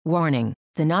Warning: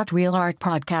 the Not Real Art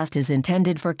podcast is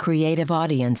intended for creative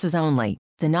audiences only.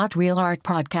 The Not Real Art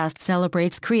podcast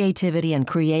celebrates creativity and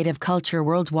creative culture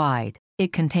worldwide.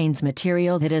 It contains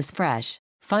material that is fresh,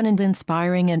 fun, and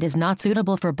inspiring and is not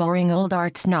suitable for boring old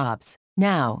art snobs.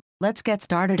 Now, let's get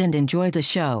started and enjoy the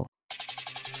show.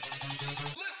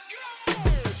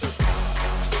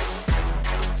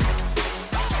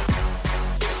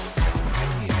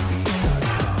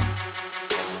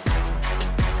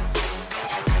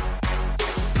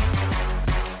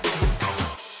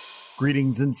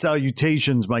 Greetings and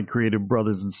salutations, my creative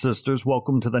brothers and sisters.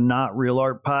 Welcome to the Not Real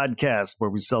Art Podcast, where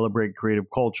we celebrate creative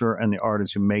culture and the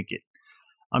artists who make it.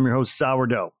 I'm your host,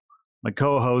 Sourdough. My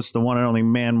co-host, the one and only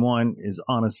Man One, is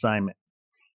on assignment.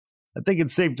 I think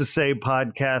it's safe to say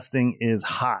podcasting is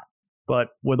hot, but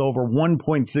with over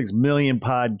 1.6 million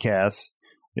podcasts,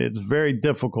 it's very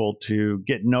difficult to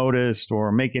get noticed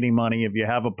or make any money if you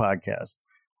have a podcast,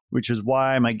 which is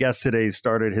why my guest today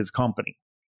started his company.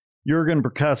 Juergen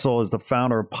Berkessel is the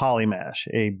founder of Polymash,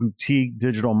 a boutique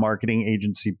digital marketing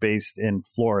agency based in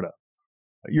Florida.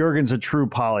 Juergen's a true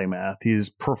polymath. His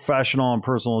professional and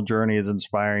personal journey is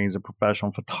inspiring. He's a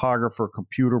professional photographer,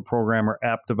 computer programmer,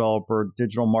 app developer,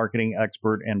 digital marketing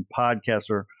expert, and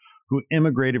podcaster who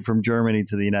immigrated from Germany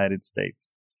to the United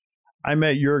States. I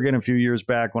met Juergen a few years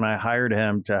back when I hired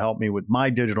him to help me with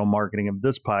my digital marketing of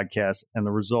this podcast, and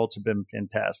the results have been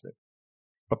fantastic.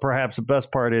 But perhaps the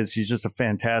best part is he's just a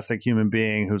fantastic human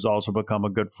being who's also become a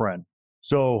good friend.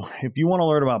 So if you want to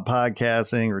learn about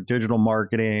podcasting or digital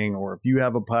marketing, or if you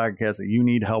have a podcast that you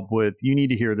need help with, you need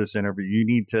to hear this interview. You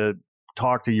need to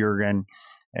talk to Juergen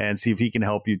and see if he can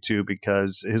help you too,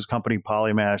 because his company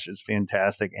Polymash is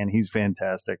fantastic and he's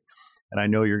fantastic. And I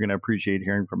know you're going to appreciate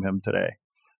hearing from him today.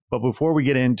 But before we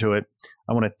get into it,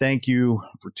 I want to thank you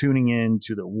for tuning in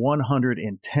to the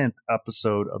 110th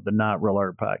episode of the Not Real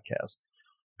Art Podcast.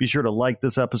 Be sure to like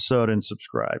this episode and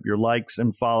subscribe. Your likes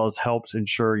and follows helps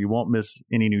ensure you won't miss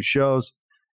any new shows,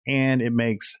 and it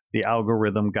makes the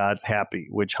algorithm gods happy,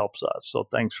 which helps us. So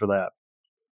thanks for that.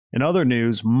 In other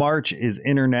news, March is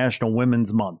International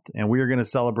Women's Month, and we are going to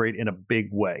celebrate in a big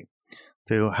way.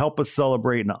 To help us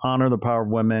celebrate and honor the power of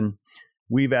women,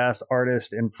 we've asked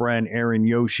artist and friend Erin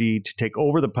Yoshi to take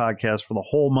over the podcast for the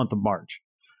whole month of March.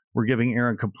 We're giving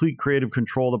Erin complete creative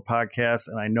control of the podcast,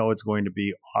 and I know it's going to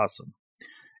be awesome.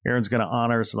 Erin's going to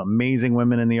honor some amazing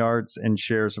women in the arts and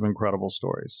share some incredible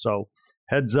stories. So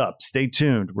heads up, stay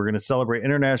tuned. We're going to celebrate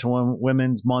International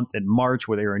Women's Month in March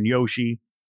with Erin Yoshi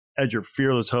as your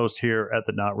fearless host here at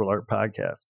the Not Real Art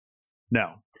Podcast.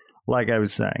 Now, like I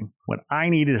was saying, when I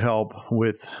needed help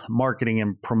with marketing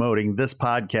and promoting this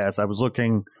podcast, I was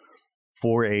looking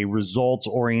for a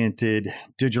results-oriented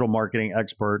digital marketing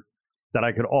expert that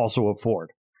I could also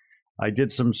afford. I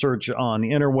did some search on the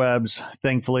interwebs.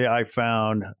 Thankfully, I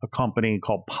found a company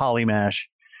called Polymash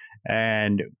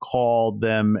and called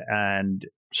them and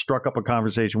struck up a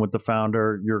conversation with the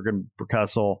founder, Juergen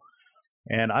Berkessel.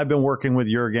 And I've been working with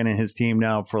Juergen and his team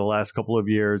now for the last couple of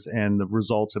years, and the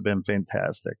results have been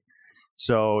fantastic.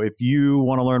 So if you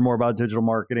want to learn more about digital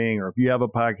marketing, or if you have a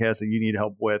podcast that you need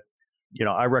help with,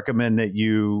 I recommend that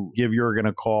you give Juergen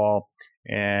a call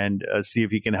and see if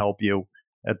he can help you.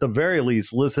 At the very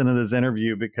least, listen to this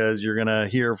interview, because you're going to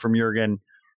hear from Juergen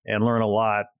and learn a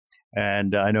lot.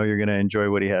 And I know you're going to enjoy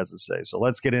what he has to say. So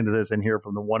let's get into this and hear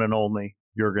from the one and only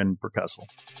Juergen Berkessel.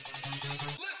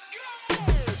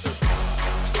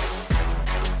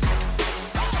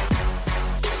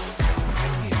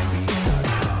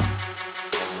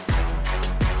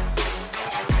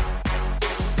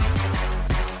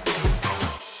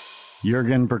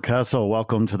 Juergen Berkessel,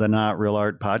 welcome to the Not Real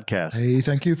Art Podcast. Hey,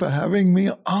 thank you for having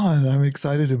me on. I'm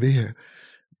excited to be here.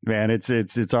 Man,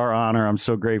 it's our honor. I'm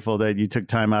so grateful that you took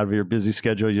time out of your busy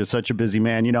schedule. You're such a busy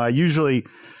man. I usually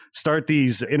start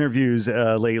these interviews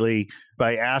lately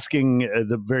by asking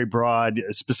the very broad,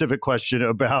 specific question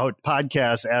about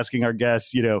podcasts, asking our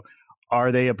guests,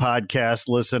 are they a podcast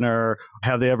listener?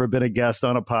 Have they ever been a guest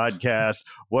on a podcast?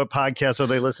 What podcasts have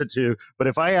they listened to? But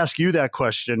if I ask you that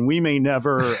question, we may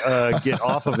never get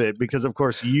off of it, because, of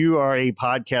course, you are a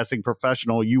podcasting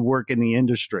professional. You work in the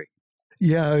industry.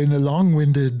 Yeah, in a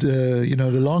long-winded, the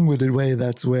long-winded way,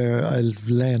 that's where I've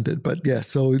landed. But yes,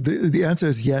 so the answer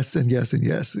is yes and yes and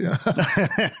yes.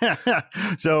 Yeah.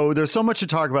 So there's so much to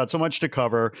talk about, so much to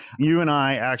cover. You and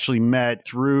I actually met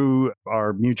through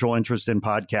our mutual interest in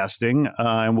podcasting,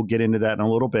 and we'll get into that in a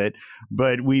little bit.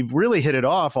 But we've really hit it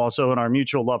off also in our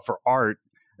mutual love for art.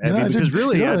 Yeah, because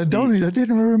really, I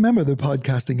didn't remember the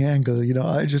podcasting angle.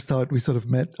 I just thought we sort of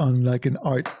met on like an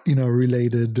art,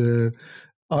 related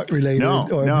art related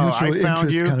or mutual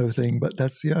interest you. kind of thing. But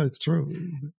that's, it's true.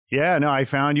 Yeah, no, I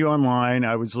found you online.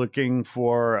 I was looking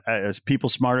for people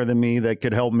smarter than me that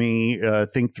could help me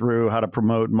think through how to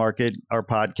promote and market our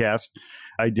podcast.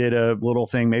 I did a little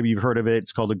thing, maybe you've heard of it.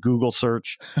 It's called a Google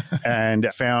search, and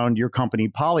found your company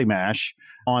Polymash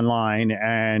online.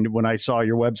 And when I saw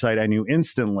your website, I knew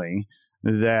instantly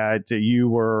that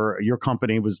your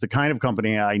company was the kind of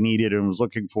company I needed and was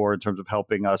looking for in terms of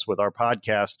helping us with our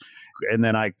podcast. And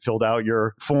then I filled out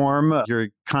your form, your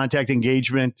contact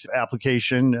engagement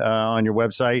application on your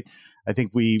website. I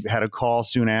think we had a call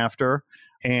soon after.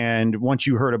 And once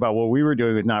you heard about what we were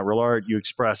doing with Not Real Art, you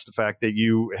expressed the fact that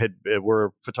you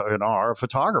were a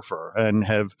photographer and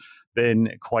have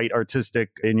been quite artistic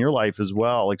in your life as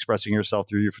well, expressing yourself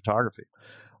through your photography.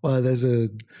 Well,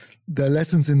 there are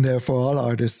lessons in there for all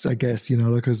artists, I guess,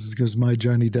 because my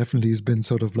journey definitely has been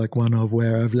sort of like one of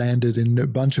where I've landed in a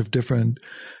bunch of different,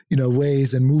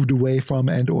 ways and moved away from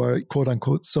and or quote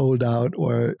unquote sold out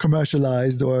or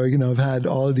commercialized or, I've had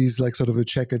all these like sort of a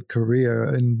checkered career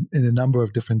in a number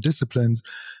of different disciplines.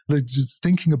 Like just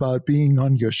thinking about being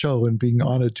on your show and being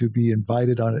honored to be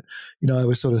invited on it, I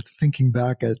was sort of thinking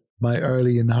back at my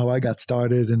early and how I got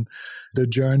started and the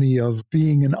journey of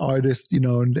being an artist,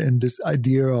 and this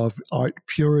idea of art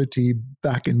purity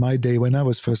back in my day when I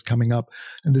was first coming up,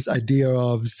 and this idea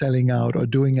of selling out or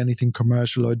doing anything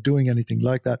commercial or doing anything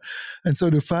like that. And so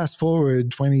to fast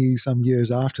forward 20 some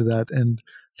years after that and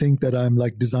think that I'm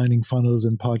like designing funnels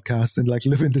and podcasts and like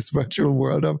live in this virtual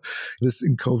world of this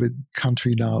in COVID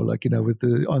country now, like, with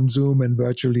the on Zoom and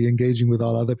virtually engaging with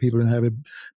all other people and have a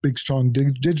big, strong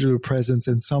digital presence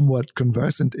and somewhat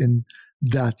conversant in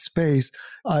that space,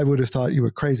 I would have thought you were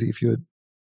crazy if you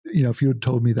had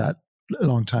told me that a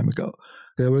long time ago.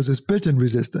 There was this built-in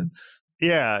resistance.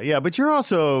 Yeah. But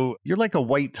you're like a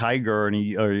white tiger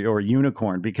or a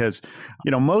unicorn because,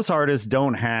 most artists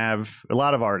don't have a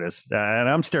lot of artists. And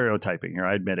I'm stereotyping here,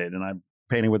 I admit it. And I'm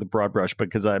painting with a broad brush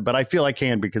but I feel I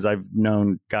can because I've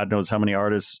known God knows how many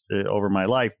artists over my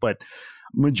life. But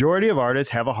majority of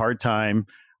artists have a hard time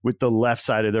with the left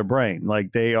side of their brain.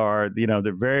 Like they are,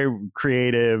 they're very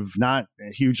creative, not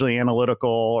hugely analytical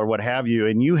or what have you.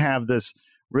 And you have this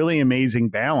really amazing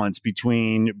balance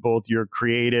between both your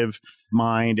creative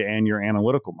mind and your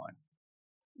analytical mind.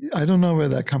 I don't know where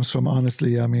that comes from,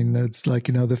 honestly. I mean, it's like,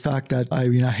 the fact that I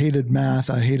hated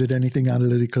math. I hated anything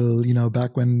analytical,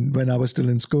 back when I was still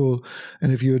in school.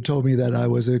 And if you had told me that I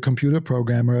was a computer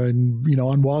programmer and,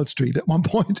 on Wall Street at one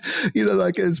point,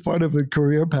 like as part of a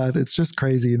career path, it's just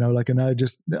crazy, and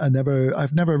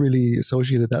I've never really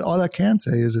associated that. All I can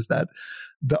say is that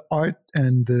the art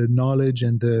and the knowledge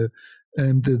and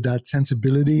that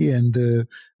sensibility and the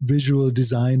visual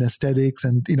design aesthetics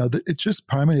and, it just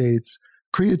permeates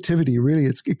creativity. Really,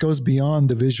 it goes beyond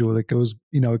the visual. It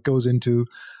goes into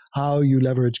how you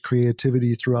leverage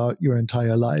creativity throughout your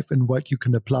entire life and what you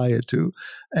can apply it to.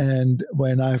 And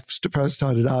when I first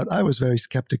started out, I was very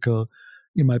skeptical.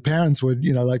 My parents would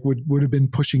have been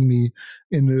pushing me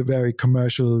in a very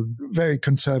commercial, very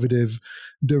conservative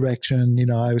direction.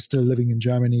 I was still living in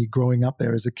Germany, growing up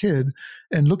there as a kid.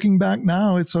 And looking back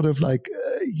now, it's sort of like,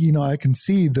 I can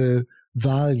see the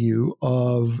value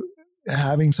of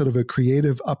having sort of a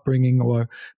creative upbringing or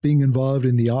being involved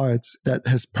in the arts that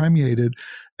has permeated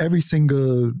every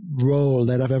single role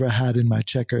that I've ever had in my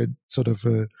checkered sort of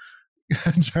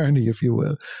journey, if you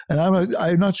will. And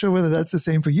I'm not sure whether that's the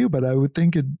same for you, but I would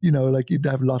think it, like you'd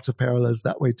have lots of parallels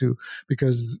that way too,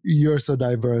 because you're so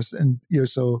diverse and you're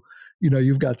so,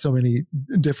 you've got so many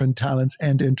different talents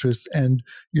and interests, and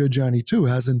your journey too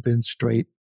hasn't been straight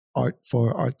art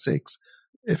for art's sakes,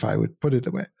 if I would put it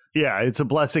that way. Yeah, it's a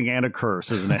blessing and a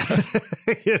curse, isn't it?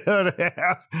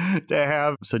 To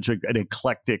have such an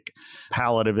eclectic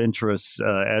palette of interests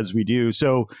as we do.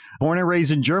 So, born and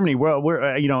raised in Germany. Well,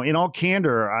 we're in all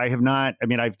candor, I have not. I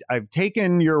mean, I've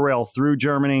taken your rail through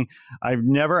Germany. I've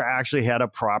never actually had a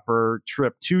proper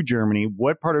trip to Germany.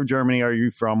 What part of Germany are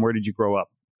you from? Where did you grow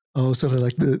up? Oh, sort of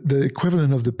like the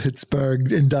equivalent of the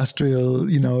Pittsburgh industrial,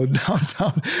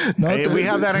 downtown. We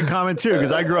have that in common too,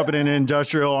 because I grew up in an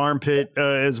industrial armpit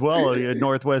as well,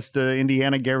 Northwest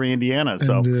Indiana, Gary, Indiana.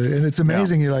 So, and it's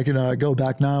amazing. Yeah. I go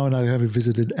back now and I haven't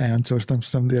visited aunts or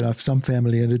some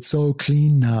family, and it's so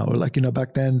clean now.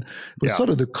 Back then it was sort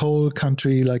of the coal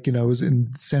country. It was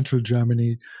in central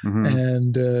Germany,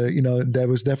 and there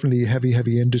was definitely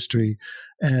heavy industry.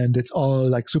 And it's all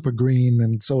like super green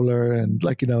and solar and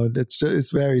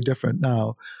it's very different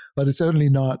now, but it's certainly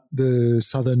not the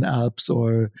Southern Alps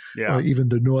or even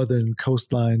the northern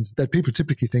coastlines that people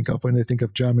typically think of when they think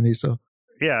of Germany. So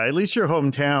at least your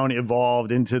hometown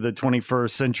evolved into the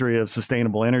 21st century of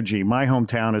sustainable energy. My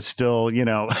hometown is still,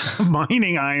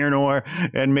 mining iron ore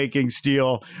and making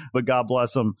steel, but God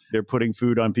bless them. They're putting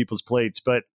food on people's plates.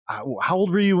 But how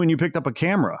old were you when you picked up a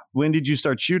camera? When did you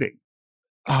start shooting?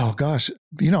 Oh, gosh.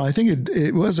 I think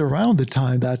it was around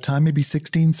that time, maybe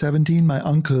 16, 17. My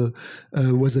uncle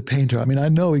was a painter. I mean, I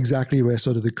know exactly where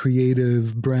sort of the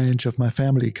creative branch of my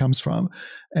family comes from.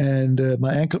 And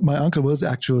my uncle was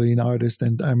actually an artist.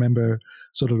 And I remember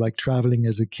sort of like traveling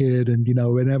as a kid. And,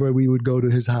 whenever we would go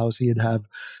to his house, he'd have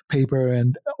paper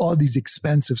and all these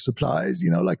expensive supplies,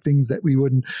 like things that we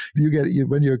wouldn't,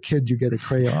 when you're a kid, you get a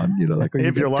crayon, like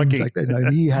if you're lucky. Like that.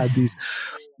 And he had these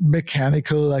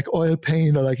mechanical, like oil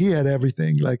paint, or like he had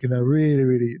everything, like, really,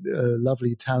 really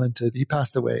lovely, talented. He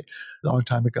passed away a long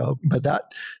time ago, but that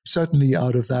certainly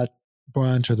out of that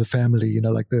branch of the family,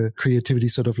 like the creativity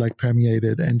sort of like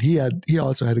permeated. And he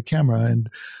also had a camera, and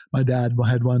my dad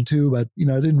had one too, but, it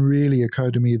didn't really occur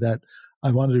to me that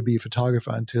I wanted to be a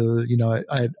photographer until,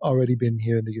 I had already been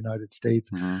here in the United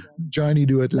States, journey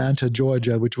to Atlanta,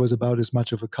 Georgia, which was about as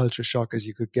much of a culture shock as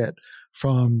you could get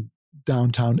from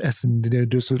downtown Essen,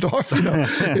 Düsseldorf,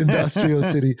 industrial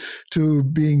city, to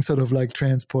being sort of like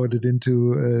transported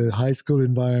into a high school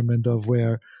environment of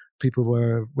where people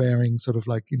were wearing sort of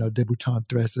like, debutante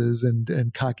dresses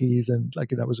and khakis, and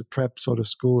like, it was a prep sort of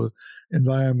school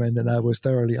environment, and I was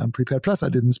thoroughly unprepared. Plus, I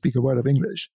didn't speak a word of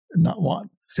English, not one.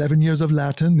 7 years of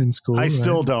Latin in school. I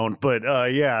still don't, but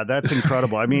that's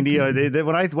incredible. I mean,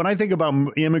 when I think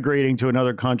about immigrating to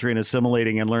another country and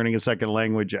assimilating and learning a second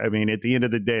language, I mean, at the end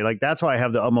of the day, like, that's why I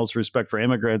have the utmost respect for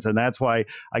immigrants, and that's why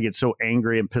I get so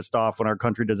angry and pissed off when our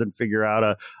country doesn't figure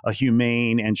out a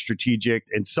humane and strategic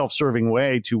and self-serving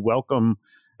way to welcome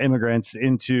immigrants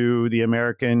into the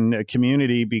American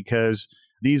community, because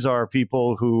these are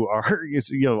people who are,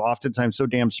 oftentimes so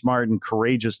damn smart and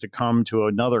courageous to come to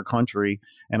another country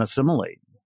and assimilate.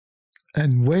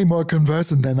 And way more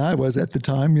conversant than I was at the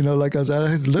time, like I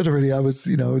was literally, I was,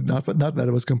 not that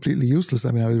it was completely useless.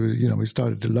 I mean, we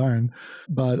started to learn,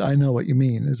 but I know what you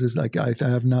mean. It's just like, I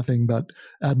have nothing but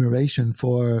admiration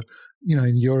for,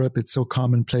 in Europe, it's so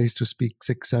commonplace to speak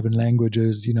 6, 7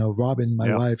 languages. Robin,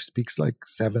 my wife, speaks like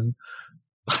 7.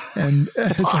 And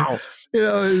wow.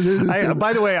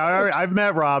 By the way, I've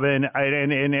met Robin,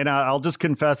 and I'll just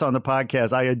confess on the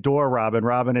podcast, I adore Robin.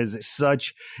 Robin is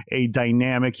such a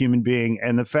dynamic human being,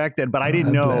 and the fact that, but I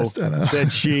didn't know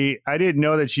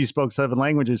that she spoke 7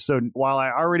 languages. So while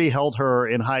I already held her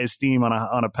in high esteem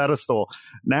on a pedestal,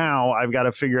 now I've got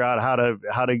to figure out how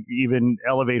to even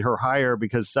elevate her higher,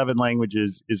 because 7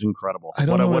 languages is incredible. I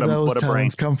don't know where those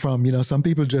talents come from. Some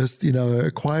people just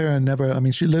acquire and never. I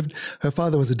mean, her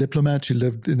father was a diplomat. She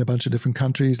lived in a bunch of different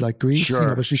countries like Greece,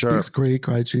 but she speaks Greek,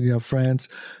 right? She, France,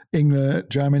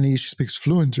 England, Germany, she speaks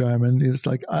fluent German. It's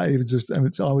like,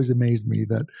 it's always amazed me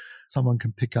that someone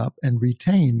can pick up and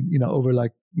retain, over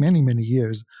like many, many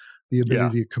years, the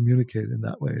ability to communicate in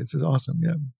that way. It's just awesome.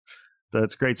 Yeah.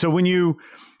 That's great. So when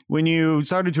you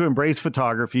started to embrace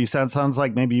photography, sounds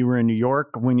like maybe you were in New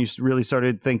York when you really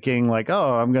started thinking like,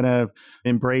 oh, I'm going to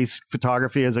embrace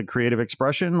photography as a creative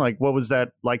expression. Like, what was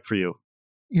that like for you?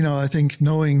 I think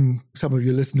knowing some of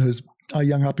your listeners are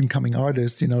young up and coming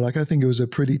artists, I think it was a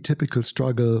pretty typical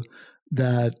struggle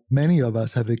that many of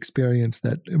us have experienced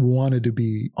that wanted to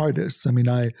be artists. I mean,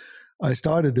 I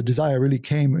started, the desire really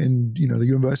came in, the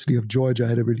University of Georgia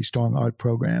had a really strong art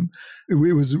program.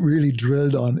 It was really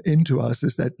drilled into us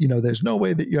is that, there's no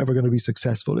way that you're ever going to be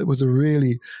successful. It was a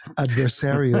really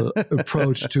adversarial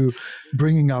approach to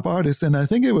bringing up artists. And I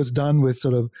think it was done with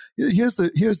sort of,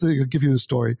 I'll give you a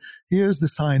story. Here's the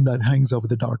sign that hangs over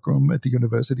the darkroom at the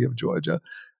University of Georgia.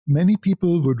 Many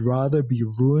people would rather be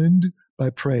ruined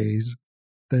by praise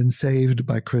than saved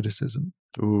by criticism.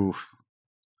 Ooh.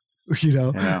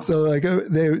 So like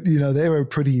they were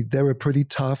pretty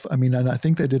tough. I mean, and I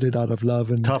think they did it out of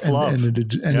love and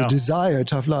a desire,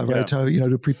 tough love, right?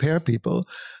 To prepare people,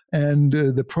 and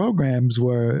the programs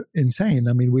were insane.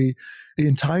 I mean, the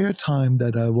entire time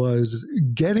that I was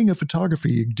getting a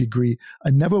photography degree,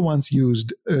 I never once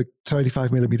used a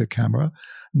 35 millimeter camera,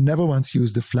 never once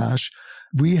used a flash.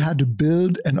 We had to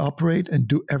build and operate and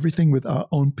do everything with our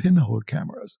own pinhole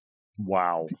cameras.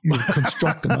 Wow.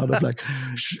 Construct them out of like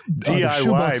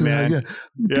DIY, man.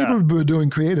 People were doing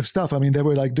creative stuff. I mean, they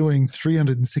were like doing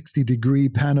 360 degree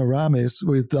panoramas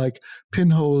with like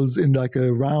pinholes in like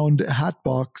a round hat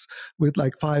box with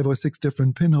like 5 or 6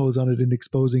 different pinholes on it and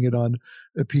exposing it on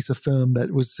a piece of film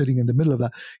that was sitting in the middle of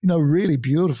that. Really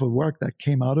beautiful work that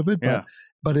came out of it. But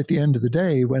But at the end of the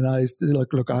day, when I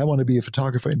look, I want to be a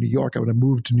photographer in New York. I want to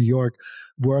move to New York,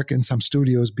 work in some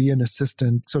studios, be an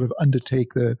assistant, sort of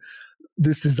undertake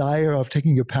this desire of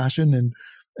taking your passion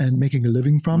and making a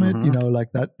living from it.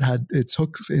 Like that had its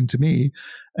hooks into me,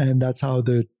 and that's how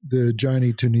the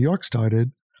journey to New York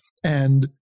started. And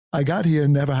I got here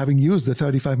never having used the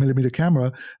 35 millimeter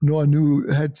camera, nor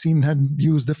hadn't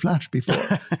used the flash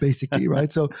before, basically, right?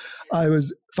 So I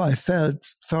felt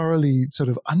thoroughly sort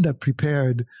of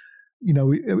underprepared.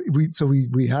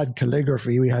 We had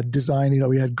calligraphy, we had design,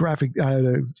 we had I had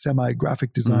a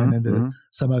semi-graphic design and a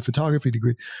semi-photography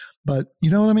degree. But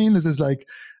you know what I mean? This is like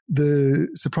the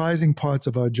surprising parts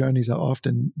of our journeys are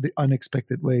often the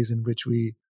unexpected ways in which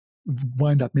we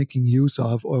wind up making use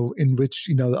of, or in which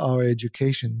our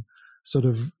education sort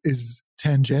of is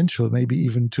tangential, maybe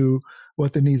even to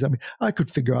what the needs. I mean, I could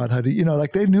figure out how to,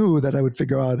 like they knew that I would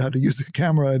figure out how to use a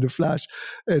camera and a flash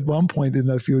at one point in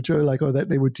the future, or that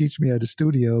they would teach me at a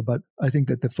studio. But I think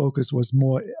that the focus was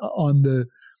more on the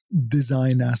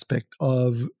design aspect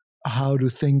of how to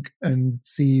think and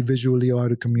see visually, or how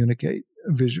to communicate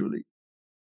visually.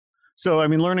 So, I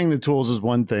mean, learning the tools is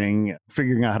one thing.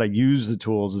 Figuring out how to use the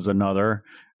tools is another.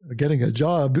 Getting a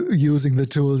job using the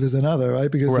tools is another,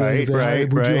 right? Because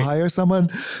would you hire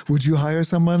someone? Would you hire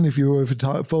someone if you were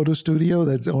a photo studio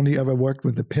that's only ever worked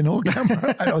with the pinhole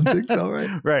camera? I don't think so,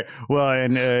 right? Right. Well,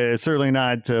 and certainly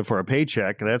not for a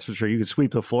paycheck. That's for sure. You could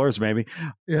sweep the floors, maybe.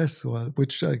 Yes, well,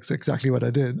 which is exactly what I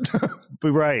did.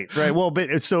 Right. Well,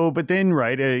 but then,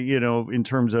 right, in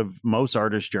terms of most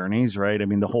artist journeys, right? I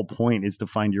mean, the whole point is to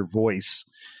find your voice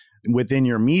within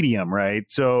your medium, right?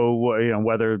 So,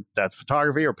 whether that's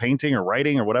photography or painting or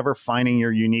writing or whatever, finding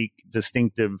your unique,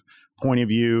 distinctive point of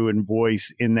view and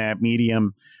voice in that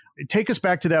medium. Take us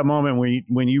back to that moment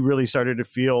when you really started to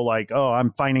feel like, oh,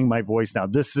 I'm finding my voice now.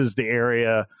 This is the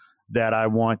area that I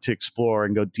want to explore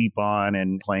and go deep on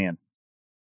and play in.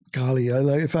 Golly,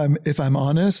 if I'm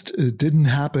honest, it didn't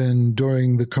happen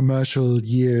during the commercial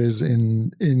years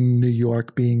in New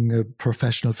York being a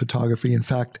professional photography. In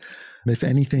fact, if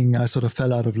anything, I sort of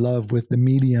fell out of love with the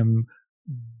medium,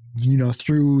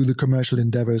 through the commercial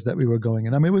endeavors that we were going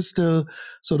in. I mean, it was still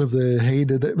sort of the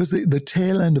heyday. It was the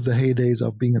tail end of the heydays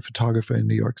of being a photographer in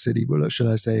New York City. Well, should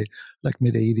I say, like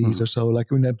mid 80s or so? Like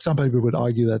some people would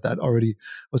argue that already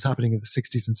was happening in the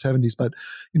 60s and 70s. But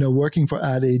working for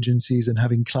ad agencies and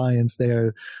having clients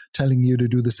there telling you to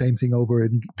do the same thing over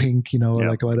in pink,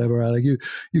 like whatever. Like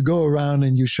you go around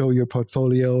and you show your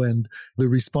portfolio, and the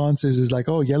response is like,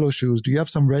 oh, yellow shoes. Do you have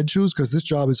some red shoes? Because this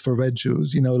job is for red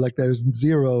shoes. Like there's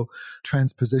zero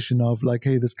transposition of like,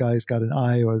 hey, this guy's got an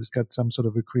eye, or this got some sort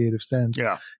of a creative sense,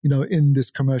 in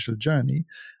this commercial journey.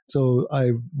 So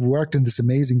I worked in this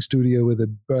amazing studio with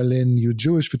a Berlin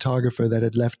Jewish photographer that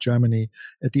had left Germany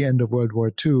at the end of World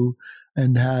War II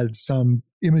and had some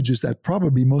images that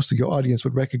probably most of your audience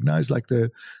would recognize, like the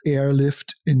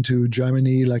airlift into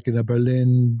Germany, like in a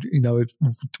Berlin,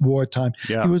 wartime.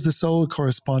 Yeah. He was the sole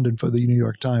correspondent for the New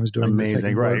York Times during the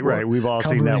Second World War. Right. We've all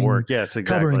seen that work. Yes,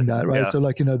 exactly. Covering that, right? Yeah.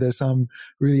 So there's some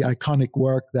really iconic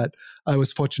work that I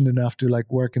was fortunate enough to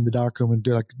work in the darkroom and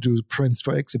do prints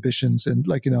for exhibitions and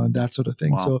and that sort of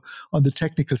thing. Wow. So on the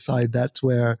technical side, that's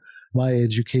where my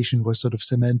education was sort of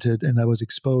cemented, and I was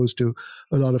exposed to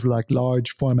a lot of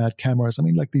large format cameras. I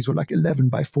mean, these were 11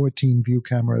 by 14 view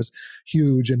cameras,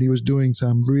 huge. And he was doing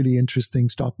some really interesting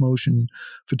stop motion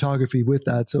photography with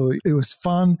that. So it was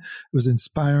fun. It was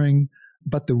inspiring,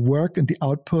 but the work and the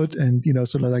output and,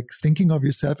 sort of thinking of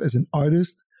yourself as an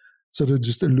artist sort of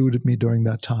just eluded me during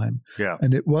that time. Yeah.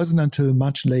 And it wasn't until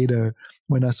much later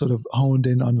when I sort of honed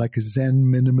in on a Zen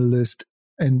minimalist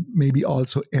and maybe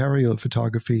also aerial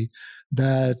photography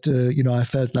that, I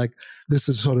felt like this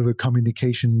is sort of a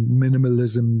communication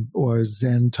minimalism or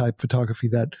Zen type photography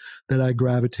that I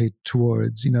gravitate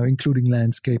towards, including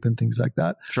landscape and things like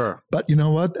that. Sure. But you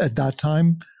know what? At that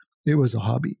time, it was a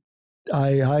hobby.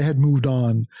 I had moved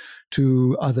on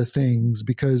to other things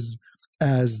because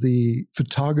as the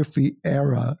photography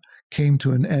era came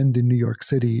to an end in New York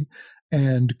City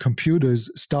and computers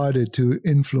started to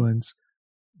influence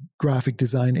graphic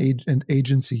design and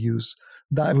agency use,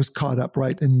 that was caught up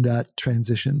right in that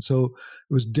transition. So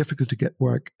it was difficult to get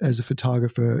work as a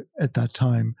photographer at that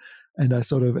time. And I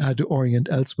sort of had to orient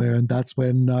elsewhere. And that's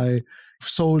when I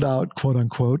sold out, quote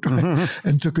unquote, right?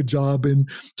 And took a job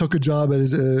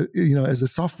as a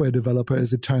software developer,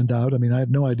 as it turned out. I mean, I had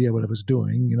no idea what I was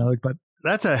doing, but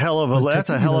that's a hell of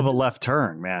a left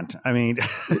turn, man. I mean,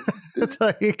 It's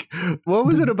like, what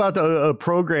was it about the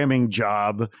programming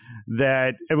job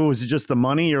that it was just the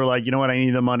money? You're like, you know what? I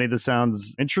need the money. This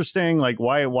sounds interesting. Like,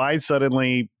 why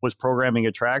suddenly was programming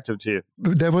attractive to you?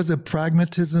 There was a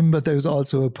pragmatism, but there was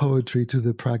also a poetry to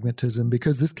the pragmatism,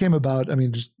 because this came about. I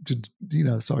mean,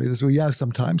 we have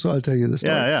some time, so I'll tell you the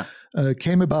story. Yeah.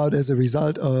 Came about as a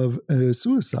result of a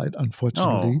suicide,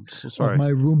 unfortunately, of my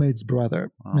roommate's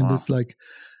brother. And it's like,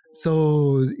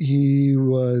 so he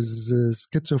was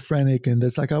schizophrenic, and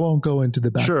it's like, I won't go into the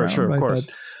background, sure, right? Of course.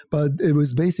 But it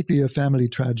was basically a family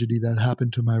tragedy that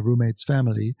happened to my roommate's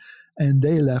family, and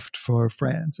they left for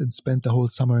France and spent the whole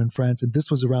summer in France. And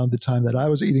this was around the time that I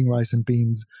was eating rice and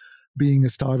beans, being a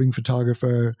starving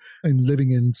photographer and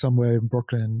living in somewhere in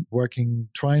Brooklyn, working,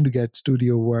 trying to get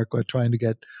studio work or trying to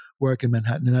get work in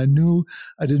Manhattan. And I knew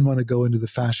I didn't want to go into the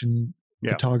fashion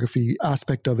photography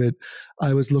aspect of it.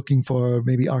 I was looking for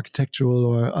maybe architectural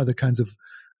or other kinds of,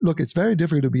 look, it's very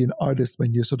difficult to be an artist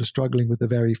when you're sort of struggling with the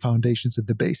very foundations and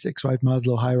the basics, right?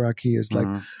 Maslow hierarchy is like,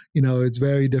 it's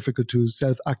very difficult to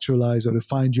self-actualize or to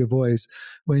find your voice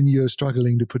when you're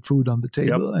struggling to put food on the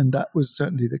table. And that was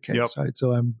certainly the case, right?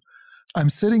 So I'm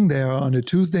sitting there on a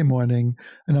Tuesday morning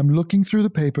and I'm looking through the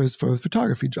papers for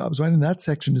photography jobs, right? And that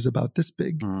section is about this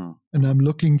big. And I'm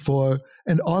looking for,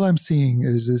 and all I'm seeing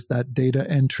is that data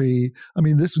entry. I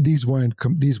mean, these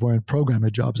weren't programmer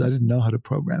jobs. I didn't know how to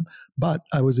program, but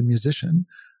I was a musician.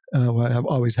 I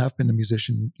always have been a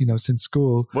musician, since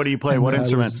school. What do you play? What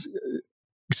instrument?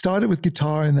 Started with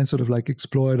guitar and then sort of like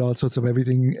explored all sorts of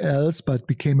everything else, but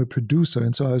became a producer.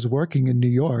 And so I was working in New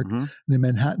York and in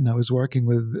Manhattan. I was working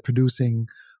with producing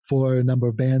for a number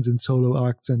of bands and solo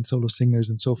acts and solo singers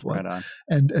and so forth. Right on.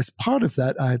 And as part of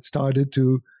that, I had started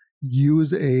to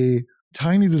use a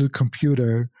tiny little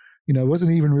computer. It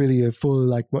wasn't even really a full,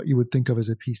 like what you would think of as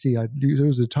a PC. It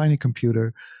was a tiny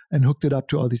computer and hooked it up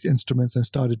to all these instruments and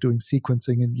started doing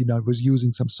sequencing. And, I was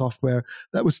using some software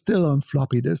that was still on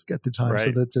floppy disk at the time. Right.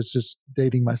 So that's just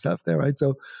dating myself there, right?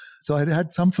 So I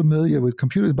had some familiar with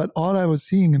computers, but all I was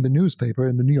seeing in the newspaper,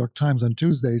 in the New York Times on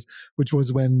Tuesdays, which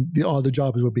was when all the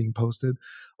jobs were being posted,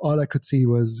 all I could see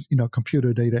was,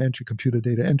 computer data entry,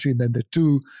 and then the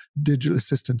 2 digital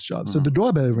assistance jobs. So the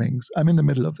doorbell rings. I'm in the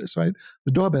middle of this, right?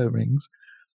 The doorbell rings,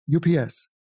 UPS,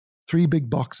 3 big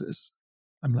boxes.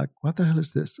 I'm like, what the hell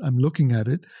is this? I'm looking at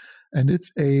it, and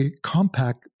it's a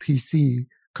compact PC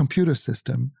computer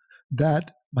system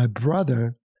that my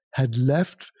brother had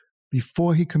left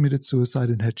before he committed suicide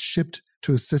and had shipped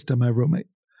to his sister, my roommate.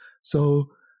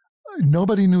 So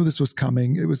nobody knew this was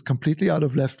coming. It was completely out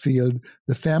of left field.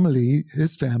 His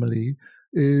family,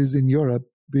 is in Europe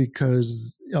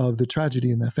because of the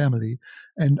tragedy in their family.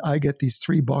 And I get these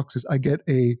 3 boxes. I get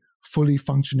a fully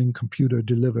functioning computer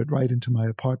delivered right into my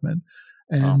apartment.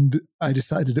 And I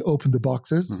decided to open the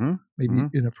boxes, maybe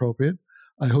inappropriate.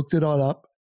 I hooked it all up.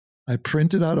 I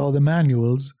printed out all the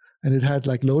manuals, and it had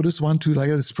like Lotus 1, 2, like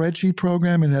a spreadsheet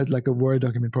program, and it had like a Word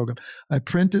document program. I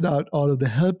printed out all of the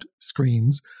help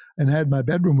screens and my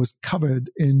bedroom was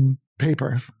covered in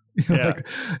paper.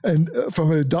 And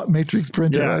from a dot matrix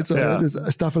printer, right? So this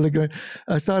stuff like that.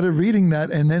 I started reading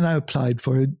that, and then I applied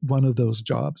for one of those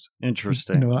jobs.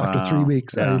 Interesting. After 3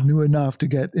 weeks, I knew enough to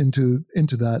get into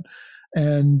that.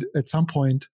 And at some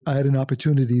point, I had an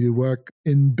opportunity to work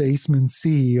in basement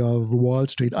C of Wall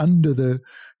Street,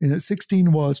 in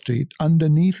 16 Wall Street,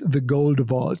 underneath the gold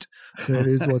vault. There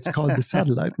is what's called the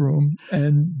satellite room.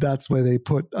 And that's where they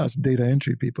put us data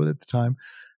entry people at the time.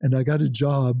 And I got a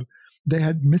job. They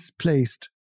had misplaced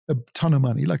a ton of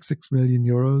money, like 6 million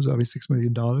euros, obviously $6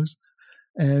 million.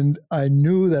 And I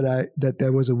knew that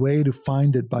there was a way to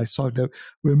find it by software. There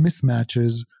were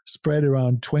mismatches spread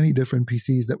around 20 different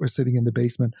PCs that were sitting in the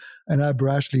basement. And I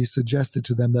brashly suggested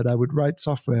to them that I would write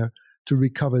software to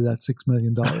recover that $6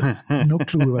 million. No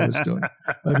clue what I was doing.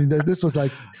 I mean, this was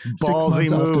like 6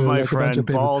 months after my like friend. A bunch of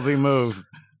paper. Ballsy move.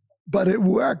 But it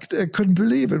worked. I couldn't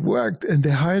believe it worked. And they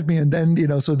hired me. And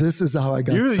then, so this is how I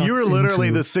got You were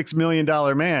literally the $6 million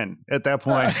man at that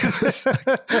point.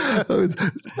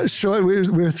 Short. We were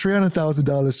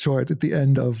 $300,000 short at the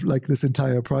end of like this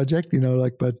entire project,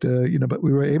 but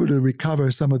we were able to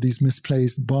recover some of these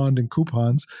misplaced bond and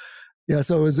coupons. Yeah.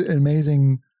 So it was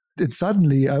amazing. And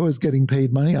suddenly I was getting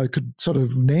paid money. I could sort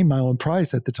of name my own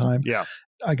price at the time. Yeah.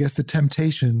 I guess the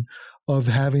temptation of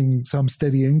having some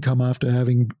steady income after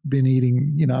having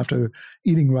been after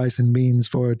eating rice and beans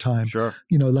for a time. Sure.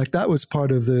 Like that was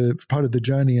part of the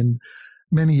journey. And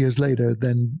many years later,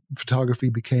 then photography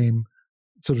became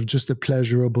sort of just a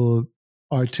pleasurable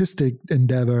artistic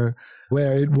endeavor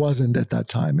where it wasn't at that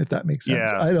time, if that makes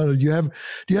sense. Yeah. I don't know. Do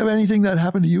you have anything that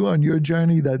happened to you on your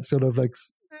journey that's sort of like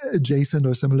adjacent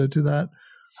or similar to that?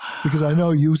 Because I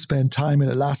know you spent time in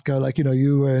Alaska, like,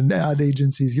 you were in ad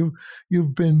agencies.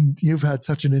 You've had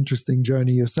such an interesting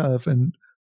journey yourself. And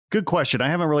good question. I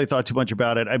haven't really thought too much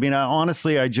about it. I mean,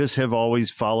 honestly, I just have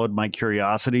always followed my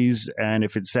curiosities. And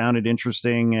if it sounded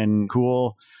interesting and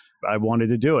cool, I wanted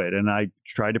to do it. And I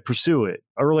tried to pursue it.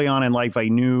 Early on in life, I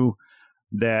knew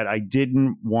that I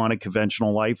didn't want a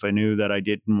conventional life. I knew that I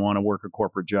didn't want to work a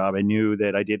corporate job. I knew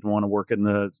that I didn't want to work in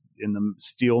the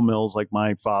steel mills like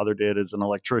my father did as an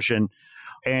electrician.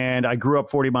 And I grew up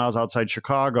 40 miles outside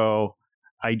Chicago.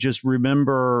 I just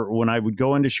remember when I would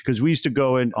go into, because we used to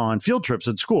go in on field trips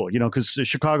at school, because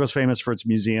Chicago's famous for its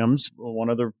museums, one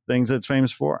of the things that's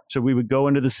famous for. So we would go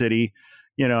into the city,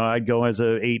 I'd go as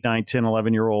a 8, 9, 10,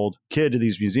 11-year-old kid to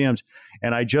these museums.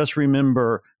 And I just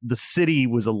remember the city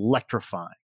was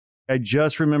electrifying. I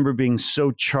just remember being so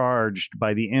charged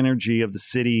by the energy of the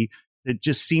city. It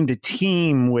just seemed to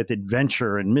teem with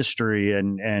adventure and mystery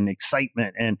and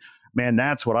excitement. And man,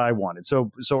 that's what I wanted.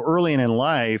 So early in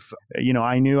life,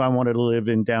 I knew I wanted to live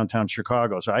in downtown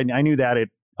Chicago. So I knew that at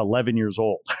 11 years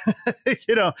old,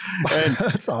 and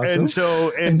that's awesome. And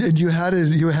so, and you had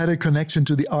a connection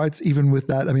to the arts, even with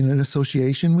that. I mean, an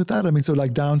association with that. I mean, so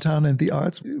like downtown and the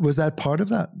arts, was that part of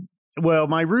that? Well,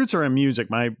 my roots are in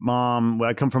music. My mom,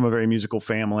 I come from a very musical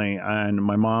family, and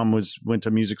my mom went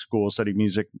to music school, studied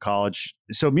music in college.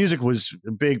 So music was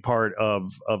a big part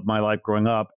of my life growing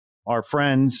up. Our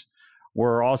friends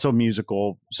were also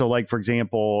musical. So like, for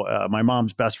example, my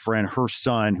mom's best friend, her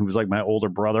son, who was like my older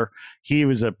brother, he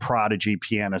was a prodigy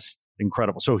pianist,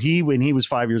 incredible. So when he was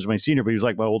 5 years my senior, but he was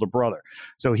like my older brother.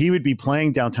 So he would be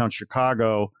playing downtown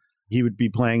Chicago. He would be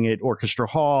playing at Orchestra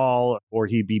Hall, or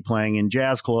he'd be playing in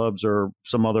jazz clubs or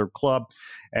some other club.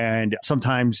 And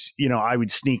sometimes, I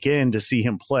would sneak in to see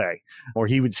him play, or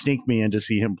he would sneak me in to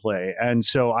see him play. And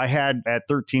so I had, at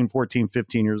 13, 14,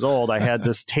 15 years old, I had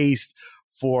this taste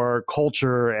for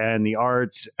culture and the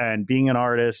arts and being an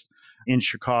artist in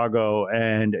Chicago.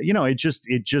 And, it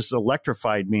just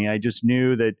electrified me. I just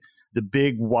knew that the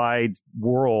big, wide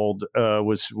world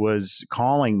was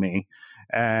calling me.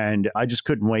 And I just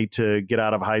couldn't wait to get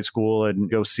out of high school and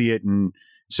go see it. And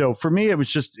so for me, it was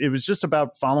just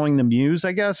about following the muse,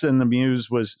 I guess. And the muse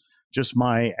was just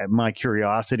my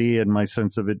curiosity and my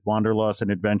sense of wanderlust and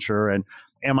adventure. And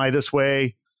am I this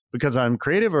way because I'm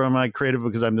creative, or am I creative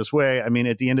because I'm this way? I mean,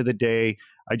 at the end of the day,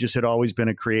 I just had always been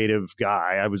a creative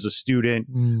guy. I was a student.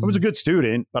 I was a good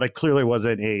student, but I clearly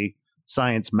wasn't a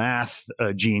science math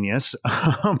genius.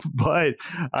 But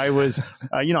I was,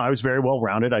 I was very well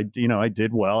rounded. I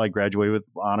did well. I graduated with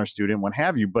honor student, what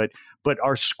have you. But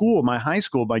our school, my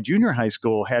junior high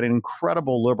school, had an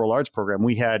incredible liberal arts program.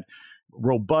 We had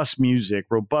robust music,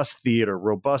 robust theater,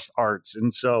 robust arts,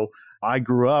 and so I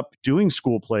grew up doing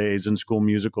school plays and school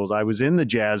musicals. I was in the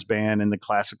jazz band and the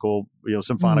classical,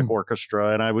 symphonic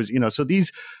orchestra. And I was, so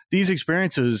these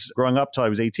experiences growing up till I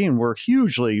was 18 were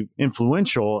hugely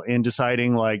influential in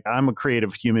deciding, like, I'm a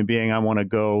creative human being. I want to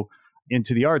go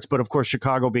into the arts. But of course,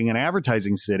 Chicago being an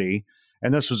advertising city,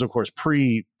 and this was, of course,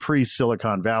 pre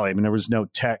Silicon Valley. I mean, there was no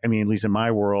tech. I mean, at least in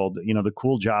my world, the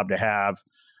cool job to have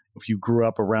if you grew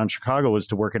up around Chicago was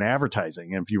to work in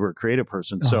advertising, and if you were a creative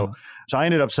person. So I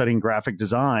ended up studying graphic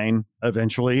design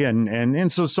eventually,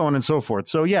 and so on and so forth.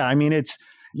 So yeah, I mean,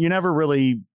 you never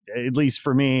really, at least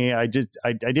for me, I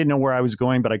didn't know where I was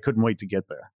going, but I couldn't wait to get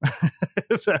there.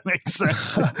 If that makes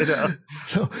sense.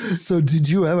 So did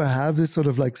you ever have this sort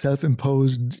of like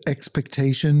self-imposed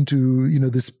expectation to,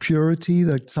 this purity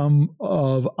that some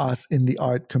of us in the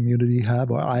art community have,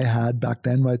 or I had back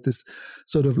then, right? This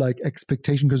sort of like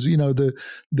expectation, because,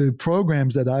 the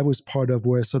programs that I was part of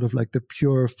were sort of like the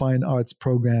pure fine arts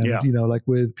program, like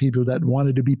with people that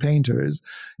wanted to be painters,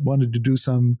 wanted to do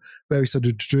some very sort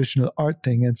of traditional art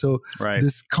thing. And so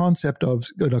this concept of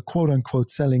quote unquote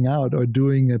selling out or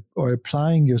or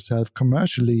applying yourself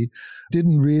commercially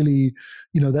didn't really,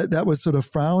 that was sort of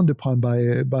frowned upon by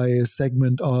a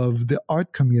segment of the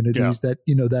art communities that,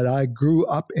 that I grew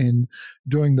up in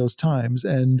during those times.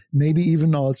 And maybe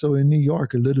even also in New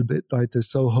York a little bit, right? The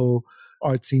Soho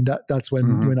art scene, that's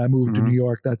when I moved to New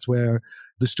York, that's where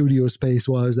the studio space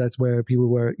was, that's where people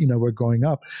were, were growing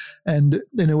up. And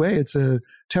in a way, it's a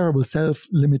terrible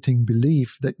self-limiting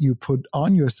belief that you put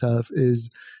on yourself, is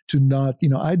to not,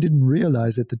 I didn't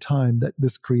realize at the time that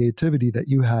this creativity that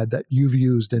you had, that you've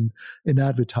used in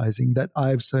advertising, that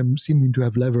I've seeming to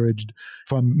have leveraged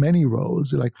from many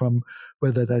roles, like from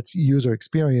whether that's user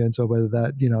experience or whether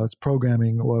that, it's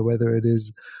programming, or whether it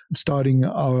is starting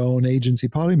our own agency,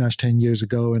 Polymash, 10 years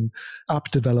ago, and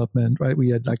app development, right? We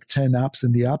had like 10 apps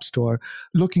in the App Store.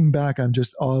 Looking back, I'm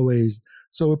just always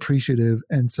so appreciative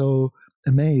and so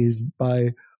amazed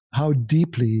by how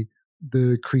deeply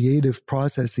the creative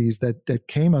processes that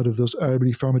came out of those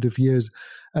early formative years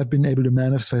have been able to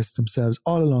manifest themselves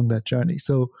all along that journey.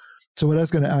 So what I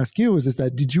was going to ask you is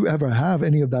that did you ever have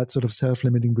any of that sort of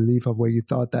self-limiting belief of where you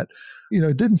thought that,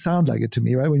 it didn't sound like it to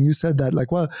me, right? When you said that,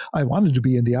 like, well, I wanted to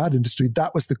be in the art industry.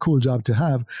 That was the cool job to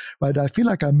have. But I feel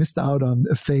like I missed out on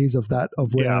a phase of that,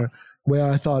 of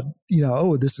where I thought,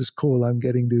 oh, this is cool. I'm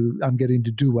getting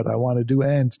to do what I want to do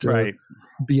and still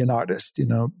be an artist,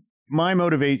 My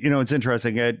motivation, it's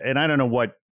interesting. And I don't know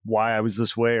why I was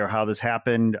this way or how this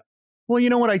happened. Well, you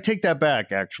know what? I take that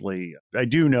back, actually. I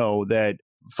do know that,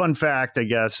 fun fact, I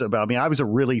guess, about me, I was a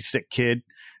really sick kid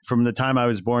from the time I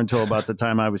was born till about the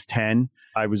time I was 10.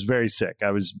 I was very sick. I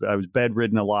was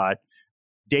bedridden a lot,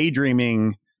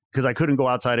 daydreaming because I couldn't go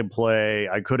outside and play.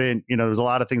 I couldn't, there was a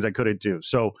lot of things I couldn't do.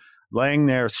 So laying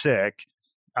there sick,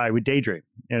 I would daydream.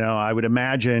 I would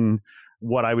imagine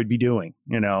what I would be doing,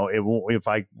 if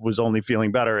I was only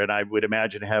feeling better, and I would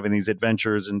imagine having these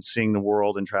adventures and seeing the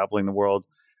world and traveling the world.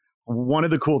 One of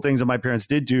the cool things that my parents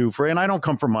did do and I don't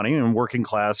come from money and working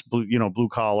class, blue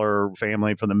collar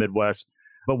family from the Midwest.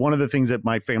 But one of the things that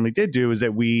my family did do is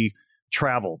that we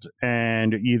traveled,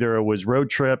 and either it was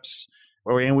road trips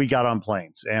and we got on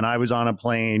planes, and I was on a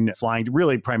plane flying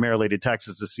really primarily to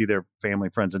Texas to see their family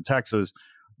friends in Texas,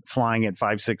 flying at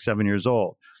 5, 6, 7 years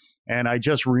old. And I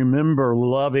just remember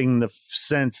loving the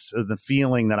sense of the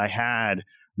feeling that I had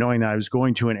knowing that I was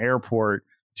going to an airport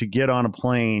to get on a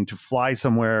plane, to fly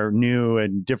somewhere new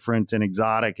and different and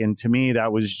exotic. And to me,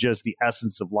 that was just the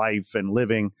essence of life and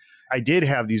living. I did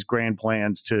have these grand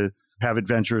plans to have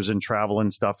adventures and travel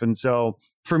and stuff. And so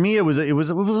for me, it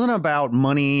wasn't about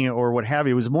money or what have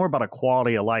you. It was more about a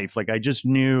quality of life. Like I just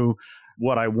knew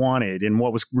what I wanted and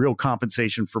what was real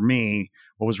compensation for me,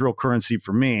 what was real currency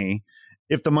for me.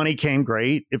 If the money came,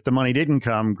 great. If the money didn't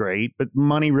come, great. But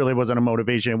money really wasn't a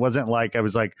motivation. It wasn't like I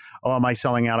was like, oh, am I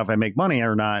selling out if I make money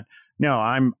or not? No,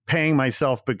 I'm paying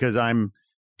myself because I'm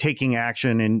taking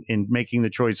action and making the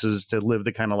choices to live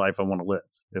the kind of life I want to live,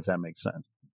 if that makes sense.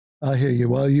 I hear you.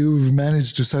 Well, you've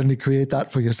managed to certainly create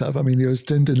that for yourself. I mean, your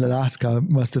stint in Alaska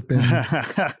must have been,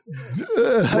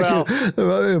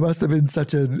 it must have been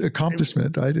such an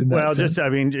accomplishment, right? In that sense.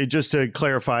 Just to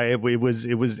clarify, it was,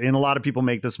 and a lot of people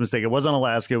make this mistake. It wasn't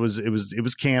Alaska. It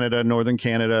was Canada, northern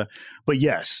Canada. But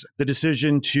yes, the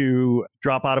decision to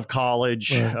drop out of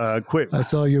college, quit. I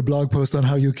saw your blog post on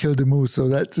how you killed a moose. So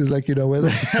that's like, whether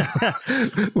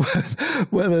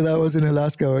that was in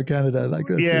Alaska or Canada, like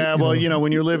that's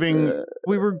when you're living.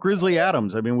 We were Grizzly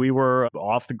Adams. I mean, we were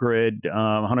off the grid,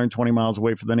 120 miles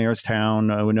away from the nearest town,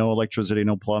 with no electricity,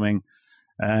 no plumbing.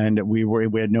 And we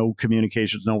had no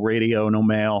communications, no radio, no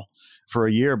mail for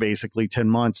a year, basically 10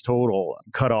 months total,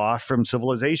 cut off from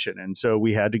civilization. And so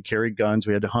we had to carry guns.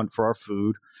 We had to hunt for our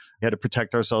food. We had to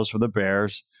protect ourselves from the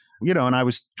bears, and I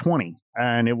was 20.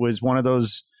 And it was one of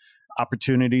those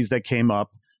opportunities that came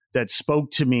up that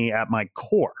spoke to me at my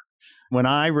core. When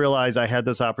I realized I had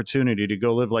this opportunity to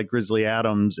go live like Grizzly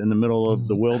Adams in the middle of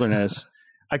the wilderness,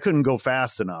 I couldn't go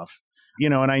fast enough,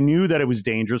 and I knew that it was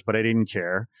dangerous, but I didn't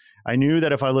care. I knew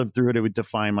that if I lived through it, it would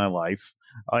define my life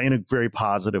in a very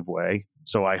positive way.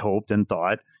 So I hoped and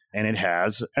thought, and it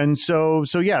has. And so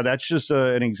yeah, that's just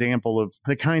an example of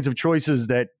the kinds of choices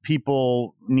that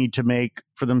people need to make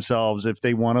for themselves if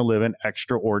they want to live an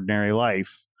extraordinary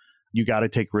life. You got to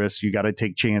take risks. You got to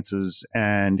take chances.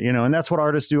 And, and that's what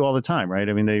artists do all the time, right?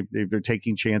 I mean, they're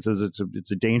taking chances.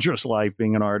 It's a dangerous life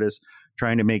being an artist,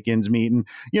 trying to make ends meet. And,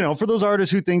 for those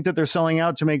artists who think that they're selling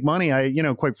out to make money,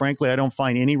 quite frankly, I don't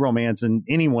find any romance in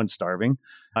anyone starving.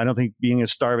 I don't think being a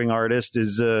starving artist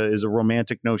is a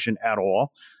romantic notion at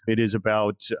all. It is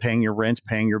about paying your rent,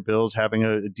 paying your bills, having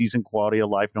a decent quality of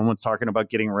life. No one's talking about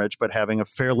getting rich, but having a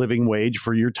fair living wage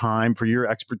for your time, for your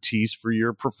expertise, for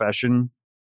your profession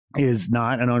is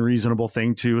not an unreasonable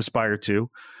thing to aspire to.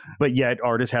 But yet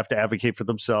artists have to advocate for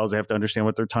themselves. They have to understand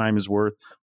what their time is worth.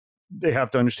 They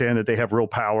have to understand that they have real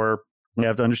power. They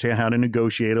have to understand how to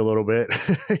negotiate a little bit.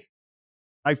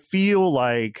 I feel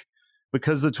like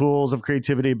because the tools of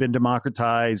creativity have been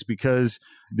democratized, because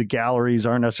the galleries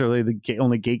aren't necessarily the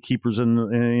only gatekeepers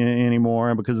anymore,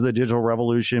 and because of the digital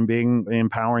revolution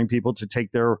empowering people to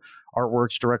take their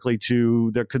artworks directly to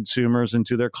their consumers and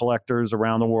to their collectors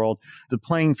around the world, the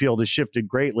playing field has shifted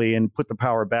greatly and put the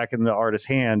power back in the artist's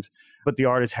hands. But the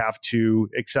artists have to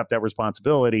accept that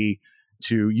responsibility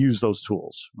to use those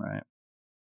tools, right?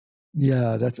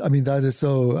 Yeah, that's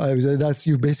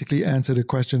you basically answered a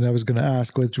question I was going to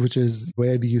ask, which is,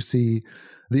 where do you see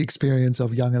the experience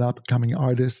of young and upcoming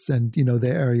artists and,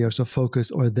 their areas of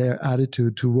focus or their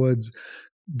attitude towards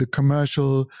the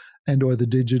commercial and or the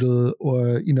digital,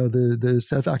 or, you know, the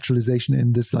self-actualization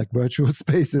in this like virtual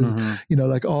spaces, you know,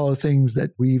 like all things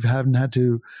that we haven't had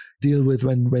to deal with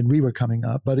when we were coming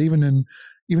up. But even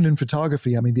in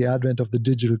photography, I mean, the advent of the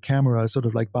digital camera sort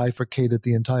of like bifurcated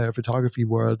the entire photography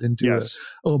world into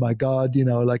oh my God, you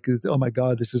know, like, oh my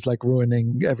God, this is like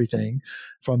ruining everything.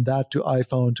 From that to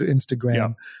iPhone to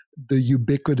Instagram, the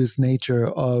ubiquitous nature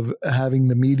of having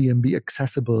the medium be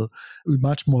accessible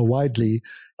much more widely.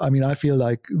 I mean, I feel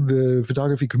like the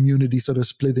photography community sort of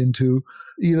split into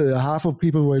either half of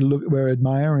people were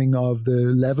admiring of the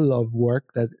level of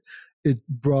work that it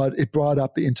brought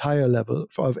up the entire level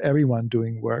of everyone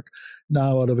doing work.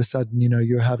 Now, all of a sudden, you know,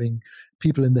 you're having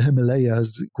people in the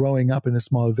Himalayas growing up in a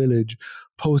small village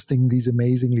posting these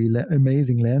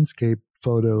amazing landscape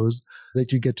photos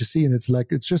that you get to see. And it's like,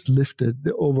 it's just lifted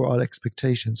the overall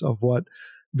expectations of what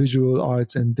visual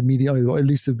arts and the media, or at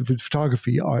least the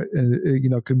photography art, you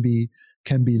know, can be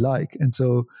like. And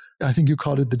so I think you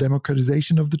called it the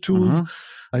democratization of the tools.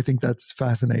 I think that's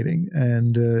fascinating.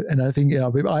 And I think, you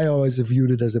know, I always viewed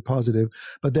it as a positive,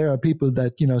 but there are people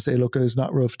that, you know, say, look, there's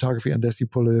not real photography unless you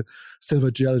pull a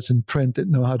silver gelatin print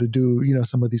and know how to do, you know,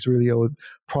 some of these really old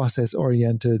process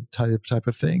oriented type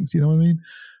of things. You know what I mean?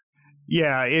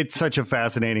 Yeah, it's such a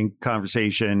fascinating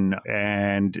conversation,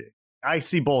 and I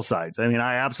see both sides. I mean,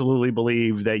 I absolutely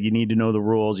believe that you need to know the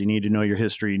rules, you need to know your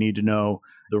history, you need to know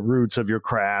the roots of your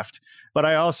craft. But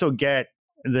I also get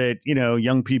that, you know,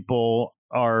 young people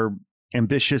are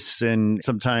ambitious and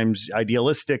sometimes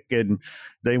idealistic, and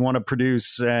they want to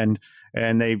produce, and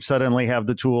they suddenly have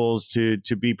the tools to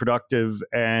be productive,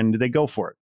 and they go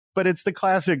for it. But it's the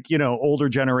classic, you know, older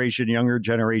generation, younger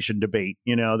generation debate,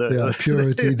 you know, the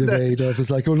purity debate of it's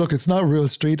like, oh, look, it's not real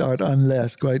street art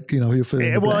unless, quite, you know, you fill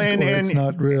in the blank, or it's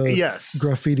not real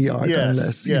graffiti art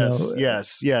unless, you know.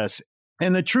 Yes.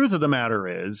 And the truth of the matter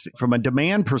is, from a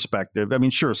demand perspective, I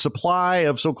mean, sure, supply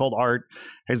of so-called art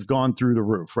has gone through the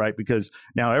roof, right? Because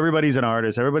now everybody's an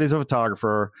artist, everybody's a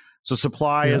photographer. So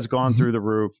supply has gone through the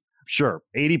roof. Sure,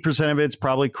 80% of it's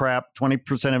probably crap,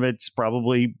 20% of it's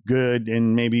probably good,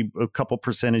 and maybe a couple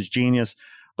percent is genius.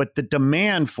 But the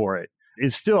demand for it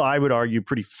is still, I would argue,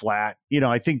 pretty flat. You know,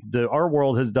 I think the art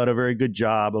world has done a very good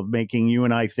job of making you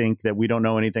and I think that we don't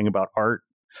know anything about art.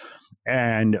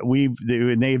 And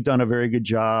they've done a very good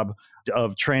job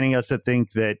of training us to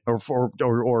think that,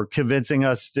 or convincing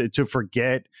us to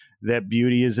forget that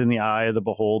beauty is in the eye of the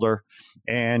beholder.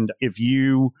 And if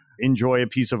you enjoy a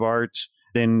piece of art,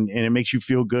 and it makes you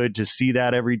feel good to see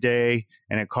that every day,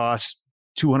 and it costs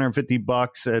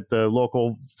 $250 at the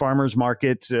local farmer's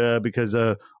market because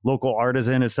a local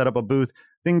artisan has set up a booth,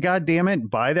 then God damn it,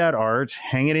 buy that art,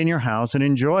 hang it in your house, and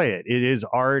enjoy it. It is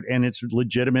art, and it's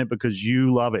legitimate because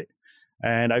you love it.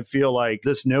 And I feel like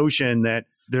this notion that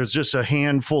there's just a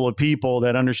handful of people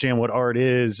that understand what art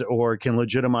is or can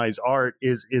legitimize art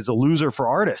is a loser for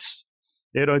artists.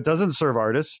 It doesn't serve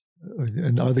artists.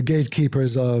 And are the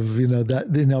gatekeepers of, you know,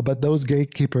 that, you know, but those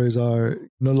gatekeepers are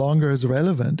no longer as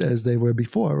relevant as they were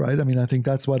before, right? I mean, I think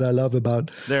that's what I love about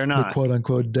the quote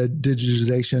unquote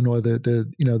digitization, or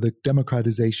the you know, the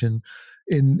democratization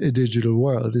in a digital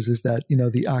world is that, you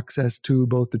know, the access to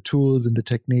both the tools and the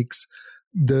techniques,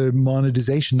 the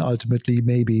monetization ultimately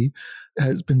maybe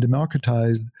has been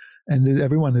democratized, and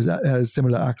everyone has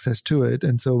similar access to it.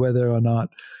 And so whether or not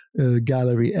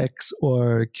Gallery X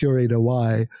or Curator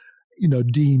Y, you know,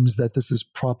 deems that this is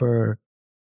proper,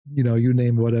 you know, you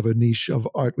name whatever niche of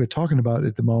art we're talking about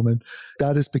at the moment,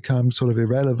 that has become sort of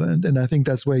irrelevant. And I think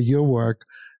that's where your work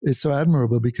is so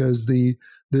admirable, because the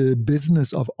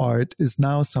business of art is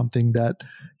now something that,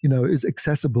 you know, is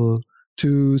accessible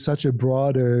to such a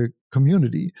broader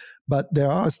community. But there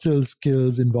are still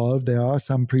skills involved. There are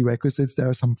some prerequisites. There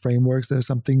are some frameworks. There are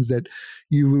some things that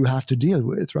you have to deal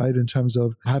with, right? In terms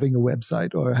of having a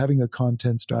website or having a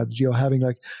content strategy or having,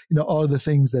 like, you know, all the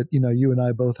things that, you know, you and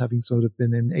I both having sort of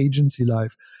been in agency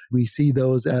life, we see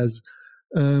those as,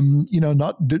 you know,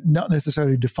 not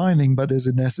necessarily defining, but as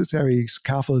a necessary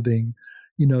scaffolding,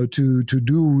 you know, to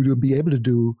be able to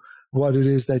do what it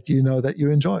is that, you know, that you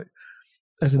enjoy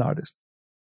as an artist.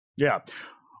 Yeah.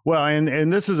 Well,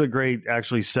 and this is a great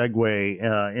actually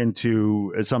segue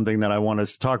into something that I want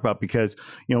us to talk about, because,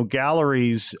 you know,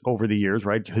 galleries over the years,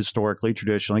 right, historically,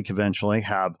 traditionally, conventionally,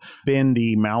 have been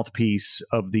the mouthpiece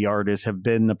of the artist, have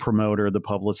been the promoter, the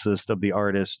publicist of the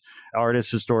artist.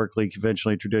 Artists historically,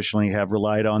 conventionally, traditionally have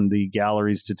relied on the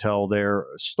galleries to tell their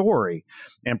story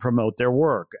and promote their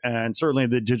work. And certainly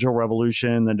the digital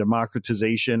revolution, the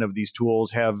democratization of these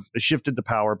tools have shifted the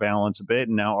power balance a bit.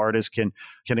 And now artists can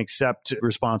accept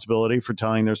responsibility responsibility for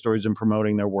telling their stories and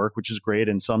promoting their work, which is great.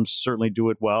 And some certainly do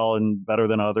it well and better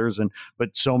than others.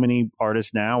 But so many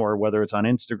artists now, or whether it's on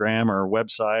Instagram or a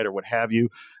website or what have you,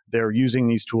 they're using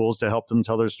these tools to help them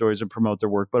tell their stories and promote their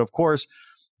work. But of course,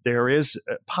 there is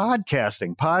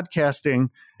podcasting. Podcasting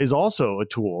is also a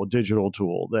tool, a digital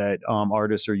tool that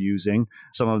artists are using.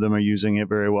 Some of them are using it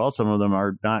very well. Some of them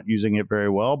are not using it very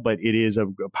well, but it is a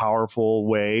powerful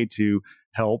way to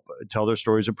help tell their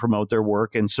stories and promote their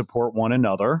work and support one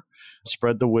another,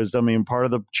 spread the wisdom. I mean, part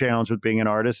of the challenge with being an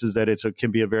artist is that it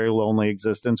can be a very lonely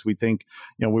existence. We think,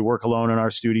 we work alone in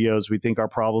our studios. We think our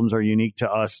problems are unique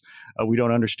to us. We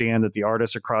don't understand that the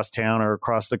artists across town or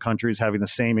across the country is having the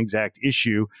same exact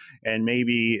issue. And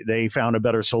maybe they found a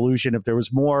better solution if there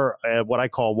was more what I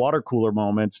call water cooler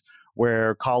moments,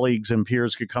 where colleagues and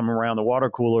peers could come around the water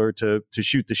cooler to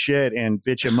shoot the shit and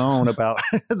bitch and moan about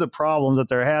the problems that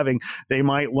they're having. They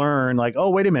might learn like, oh,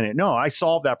 wait a minute. No, I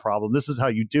solved that problem. This is how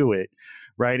you do it.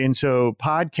 Right. And so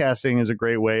podcasting is a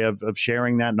great way of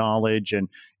sharing that knowledge and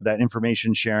that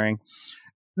information sharing.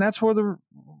 And that's one of the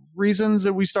reasons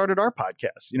that we started our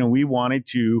podcast. We wanted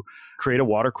to create a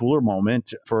water cooler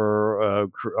moment for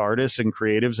artists and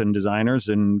creatives and designers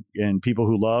and people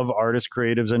who love artists,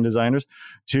 creatives, and designers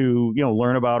to,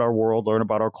 learn about our world, learn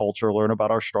about our culture, learn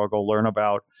about our struggle, learn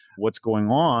about what's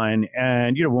going on.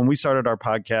 And, when we started our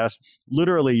podcast,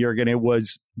 literally, Juergen, it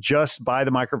was just buy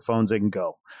the microphones and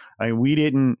go. I mean, we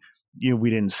didn't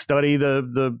study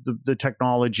the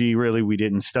technology, really. We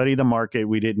didn't study the market.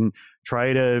 We didn't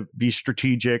try to be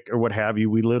strategic or what have you.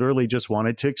 We literally just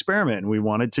wanted to experiment and we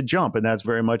wanted to jump. And that's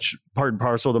very much part and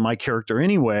parcel to my character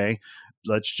anyway.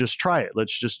 Let's just try it.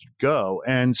 Let's just go.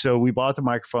 And so we bought the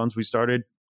microphones. We started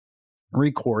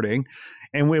recording,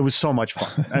 and it was so much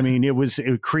fun. I mean, it was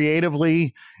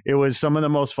creatively, it was some of the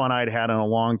most fun I'd had in a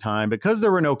long time because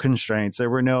there were no constraints. There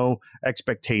were no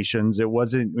expectations. It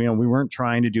wasn't, we weren't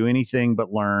trying to do anything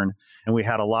but learn, and we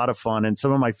had a lot of fun. And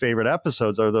some of my favorite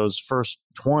episodes are those first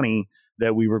 20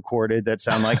 that we recorded that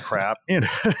sound like crap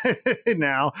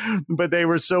now, but they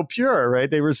were so pure,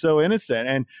 right? They were so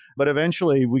innocent. But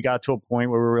eventually we got to a point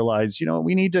where we realized,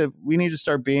 we need to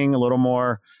start being a little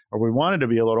more, or we wanted to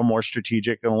be a little more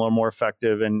strategic and a little more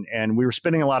effective. And we were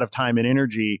spending a lot of time and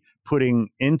energy putting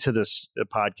into this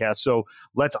podcast. So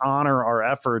let's honor our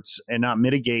efforts and not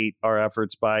mitigate our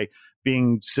efforts by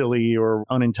being silly or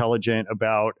unintelligent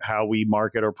about how we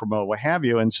market or promote, what have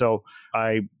you. And so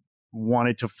I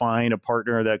wanted to find a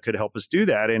partner that could help us do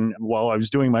that. And while I was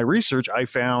doing my research, I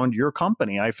found your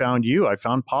company. I found you. I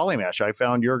found Polymash. I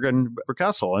found Juergen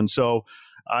Berkessel. And so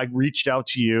I reached out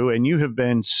to you, and you have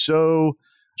been so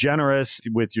generous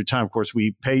with your time. Of course,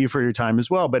 we pay you for your time as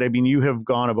well. But I mean, you have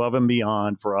gone above and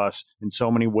beyond for us in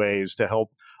so many ways to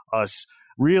help us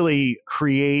really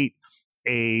create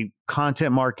a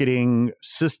content marketing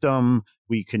system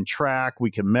we can track, we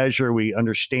can measure, we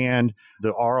understand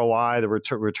the ROI, the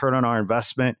return on our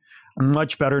investment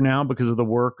much better now because of the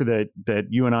work that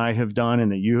you and I have done and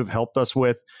that you have helped us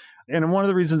with. And one of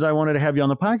the reasons I wanted to have you on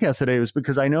the podcast today was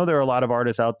because I know there are a lot of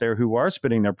artists out there who are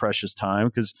spending their precious time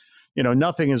because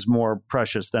nothing is more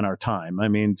precious than our time. I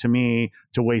mean, to me,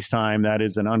 to waste time, that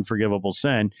is an unforgivable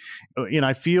sin.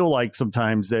 I feel like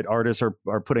sometimes that artists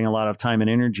are putting a lot of time and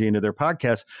energy into their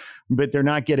podcasts, but they're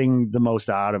not getting the most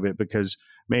out of it because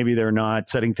maybe they're not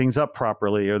setting things up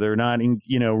properly, or they're not,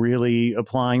 really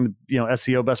applying,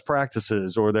 SEO best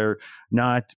practices, or they're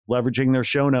not leveraging their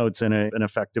show notes in an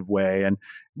effective way. And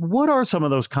what are some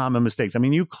of those common mistakes? I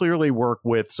mean, you clearly work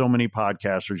with so many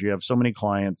podcasters. You have so many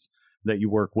clients that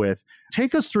you work with.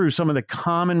 Take us through some of the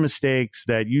common mistakes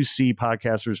that you see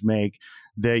podcasters make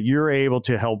that you're able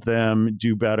to help them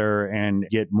do better and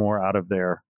get more out of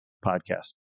their podcast.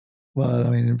 Well, I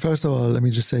mean, first of all, let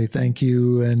me just say thank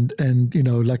you. And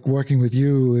like working with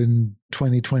you in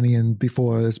 2020 and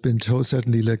before has been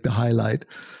certainly like the highlight,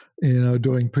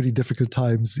 during pretty difficult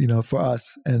times, for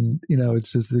us. And,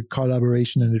 it's just a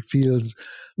collaboration, and it feels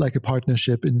like a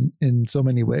partnership in so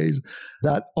many ways.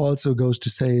 That also goes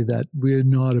to say that we're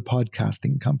not a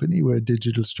podcasting company. We're a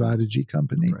digital strategy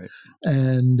company. Right.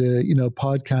 And,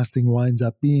 podcasting winds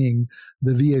up being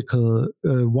the vehicle,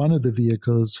 one of the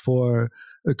vehicles for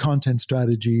a content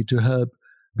strategy to help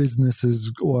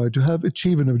businesses or to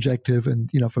achieve an objective.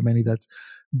 And, for many, that's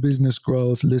business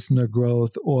growth, listener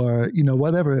growth, or,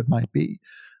 whatever it might be.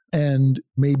 And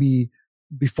maybe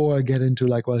before I get into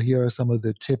here are some of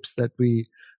the tips that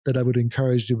I would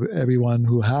encourage everyone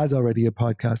who has already a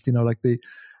podcast, the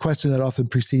question that often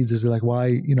precedes is why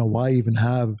even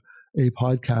have a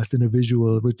podcast in a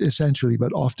visual, which essentially,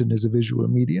 but often is a visual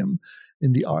medium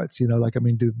in the arts, like,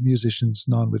 the musicians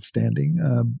notwithstanding,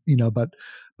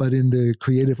 but in the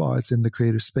creative arts, in the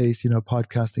creative space,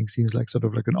 podcasting seems like sort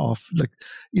of like an off, like,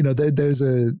 there's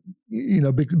a,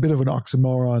 bit of an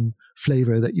oxymoron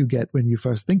flavor that you get when you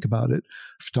first think about it.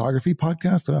 Photography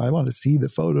podcast, I want to see the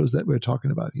photos that we're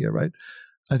talking about here, right?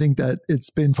 I think that it's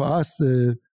been, for us,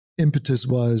 the impetus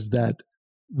was that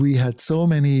we had so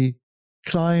many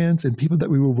clients and people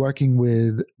that we were working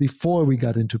with before we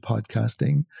got into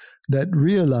podcasting that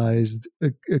realized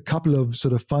a couple of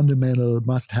sort of fundamental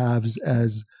must-haves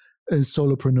as a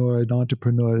solopreneur, an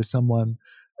entrepreneur, as someone,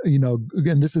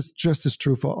 again, this is just as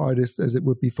true for artists as it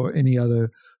would be for any other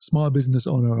small business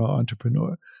owner or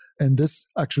entrepreneur. And this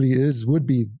actually would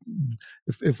be,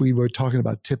 if we were talking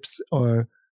about tips or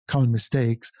common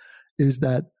mistakes, is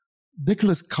that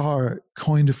Nicholas Carr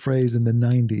coined a phrase in the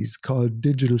 90s called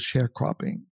digital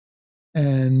sharecropping.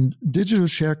 And digital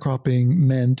sharecropping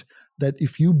meant that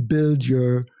if you build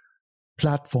your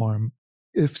platform,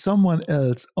 if someone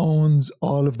else owns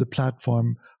all of the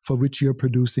platform for which you're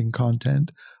producing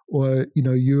content, or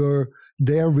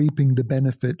they're reaping the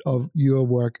benefit of your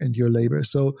work and your labor.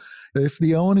 So if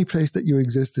the only place that you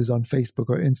exist is on Facebook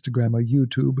or Instagram or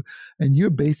YouTube, and you're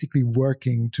basically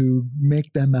working to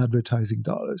make them advertising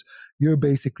dollars, you're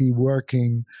basically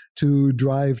working to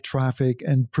drive traffic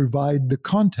and provide the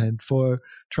content for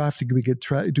traffic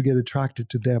to get attracted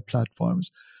to their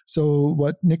platforms. So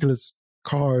what Nicholas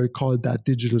Carr called that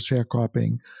digital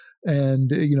sharecropping.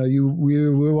 And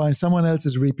we're someone else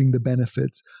is reaping the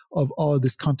benefits of all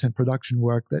this content production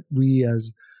work that we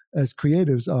as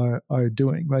creatives are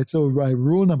doing, right? So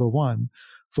rule number one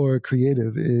for a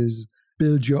creative is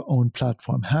build your own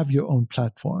platform, have your own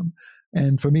platform.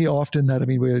 And for me, often that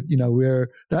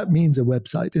that means a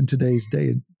website in today's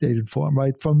dated form,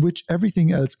 right? From which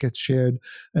everything else gets shared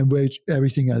and which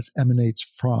everything else emanates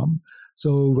from.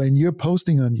 So when you're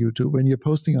posting on YouTube, when you're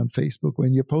posting on Facebook,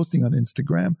 when you're posting on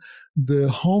Instagram, the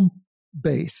home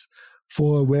base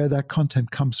for where that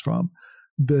content comes from,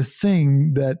 the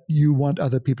thing that you want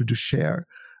other people to share,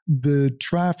 the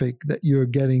traffic that you're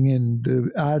getting in,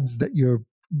 the ads that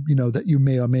that you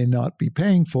may or may not be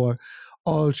paying for,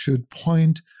 all should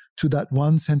point to that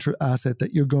one central asset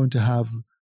that you're going to have,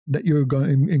 that you're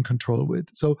going in control with.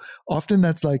 So often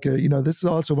that's like, this is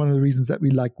also one of the reasons that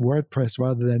we like WordPress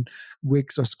rather than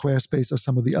Wix or Squarespace or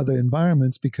some of the other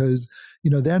environments, because,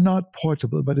 they're not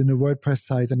portable. But in a WordPress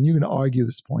site, you're going to argue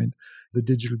this point. The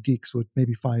digital geeks would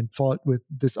maybe find fault with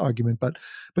this argument, but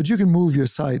you can move your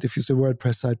site, if it's a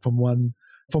WordPress site, from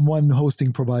one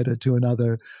hosting provider to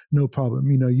another, no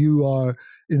problem. You are,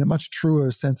 in a much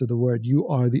truer sense of the word, you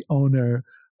are the owner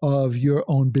of your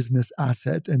own business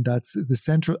asset, and that's the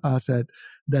central asset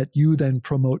that you then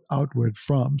promote outward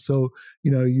from. So,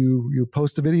 you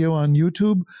post a video on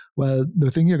YouTube. Well, the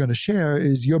thing you're going to share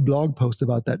is your blog post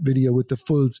about that video with the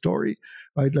full story,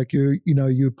 right? Like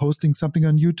you're posting something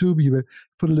on YouTube, you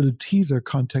put a little teaser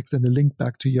context and a link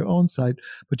back to your own site,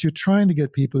 but you're trying to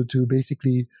get people to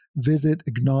basically visit,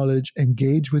 acknowledge,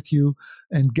 engage with you,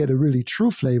 and get a really true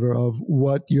flavor of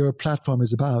what your platform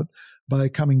is about by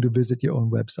coming to visit your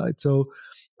own website. So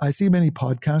I see many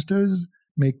podcasters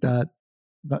make that,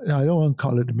 I don't want to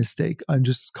call it a mistake. I'm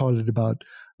just calling it about,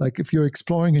 like, if you're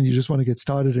exploring and you just want to get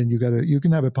started and you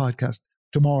can have a podcast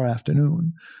tomorrow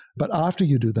afternoon. But after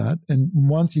you do that, and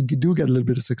once you do get a little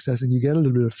bit of success and you get a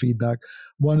little bit of feedback,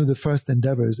 one of the first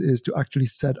endeavors is to actually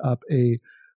set up a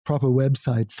proper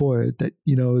website for it that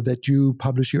you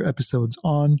publish your episodes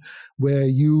on, where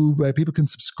people can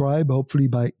subscribe, hopefully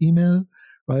by email.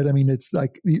 Right? It's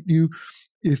like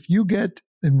if you get,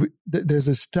 and there's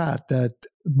a stat that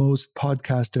most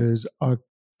podcasters are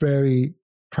very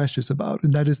precious about,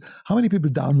 and that is how many people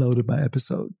downloaded my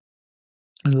episode.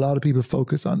 And a lot of people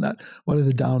focus on that. What are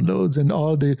the downloads? And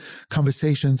all the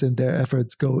conversations and their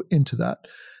efforts go into that.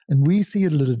 And we see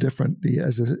it a little differently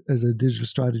as a digital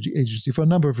strategy agency for a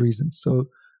number of reasons. So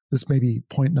this may be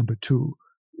point number 2,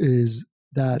 is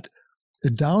that a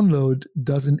download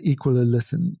doesn't equal a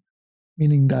listen.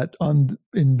 Meaning that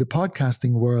in the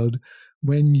podcasting world,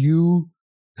 when you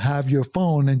have your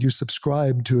phone and you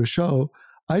subscribe to a show,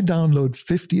 I download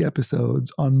 50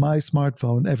 episodes on my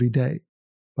smartphone every day,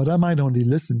 but I might only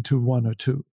listen to 1 or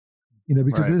 2,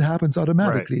 because it happens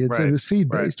automatically. It's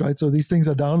feed-based, right? So these things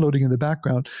are downloading in the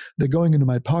background. They're going into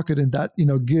my pocket, and that,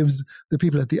 gives the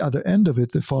people at the other end of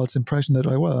it the false impression that,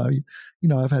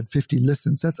 I've had 50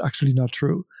 listens. That's actually not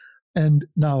true. And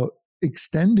now,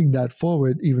 extending that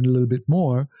forward even a little bit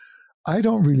more, I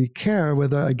don't really care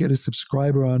whether I get a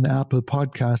subscriber on Apple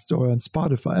Podcasts or on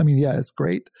Spotify. It's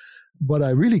great. what I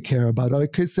really care about, I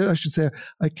should say,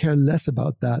 I care less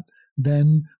about that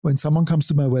than when someone comes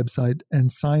to my website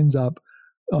and signs up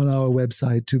on our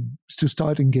website to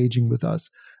start engaging with us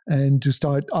and to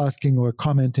start asking or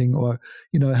commenting or,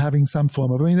 having some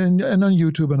form of, and on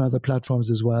YouTube and other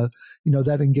platforms as well,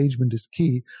 that engagement is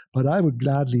key. But I would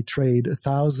gladly trade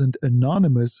 1,000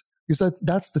 anonymous, because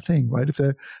that's the thing, right?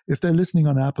 If they're listening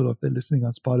on Apple or if they're listening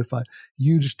on Spotify,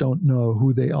 you just don't know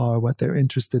who they are, what they're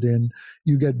interested in.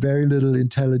 You get very little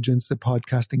intelligence. The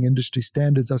podcasting industry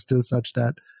standards are still such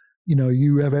that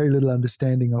you have very little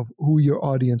understanding of who your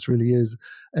audience really is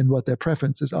and what their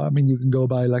preferences are. I mean, you can go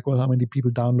by how many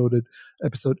people downloaded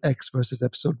episode X versus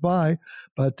episode Y,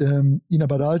 but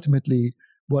but ultimately,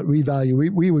 what we value,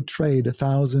 we would trade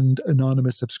 1,000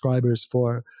 anonymous subscribers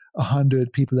for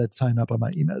 100 people that sign up on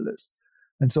my email list.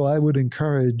 And so I would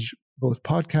encourage both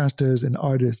podcasters and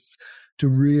artists to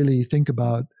really think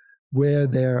about where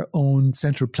their own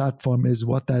central platform is,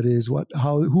 what that is,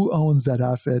 who owns that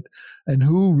asset, and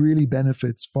who really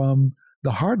benefits from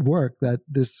the hard work that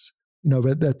this,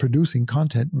 that producing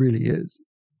content really is.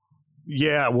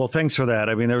 Yeah, well, thanks for that.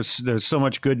 I mean, there's so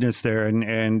much goodness there, and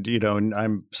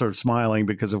I'm sort of smiling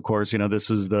because, of course, this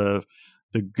is the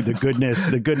goodness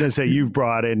that you've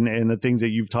brought and the things that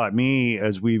you've taught me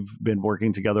as we've been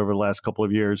working together over the last couple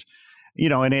of years.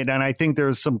 And I think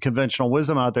there's some conventional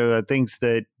wisdom out there that thinks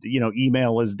that,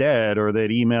 email is dead or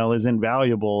that email isn't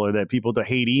valuable or that people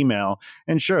hate email.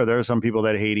 And sure, there are some people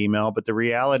that hate email, but the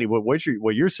reality,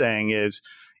 what you're saying is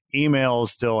emails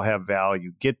still have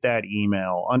value. Get that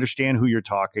email, understand who you're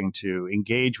talking to,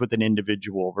 engage with an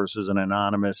individual versus an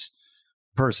anonymous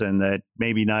person that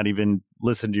maybe not even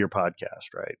listen to your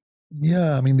podcast, right?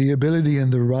 Yeah, I mean, the ability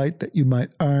and the right that you might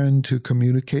earn to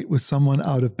communicate with someone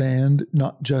out of band,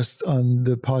 not just on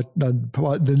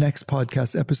the next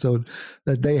podcast episode,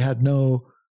 that they had no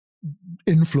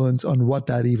influence on what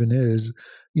that even is.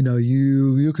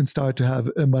 You can start to have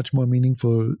a much more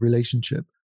meaningful relationship.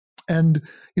 And,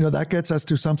 that gets us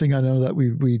to something I know that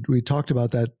we talked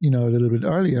about that, a little bit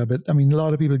earlier, but I mean, a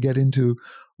lot of people get into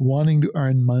wanting to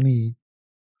earn money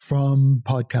from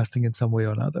podcasting in some way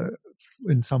or another,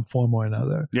 in some form or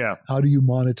another. Yeah. How do you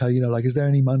monetize? Is there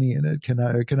any money in it? Can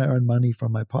I earn money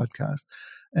from my podcast?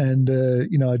 And,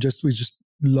 we just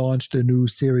launched a new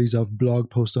series of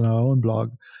blog posts on our own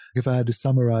blog. If I had to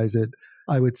summarize it,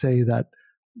 I would say that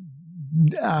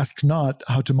ask not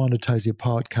how to monetize your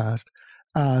podcast.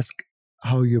 Ask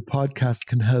how your podcast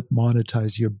can help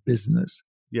monetize your business.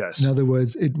 Yes. In other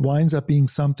words, it winds up being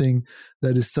something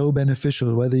that is so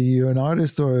beneficial, whether you're an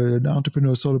artist or an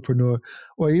entrepreneur, solopreneur,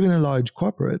 or even a large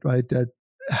corporate, right? That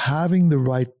having the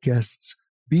right guests,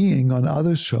 being on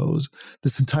other shows,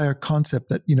 this entire concept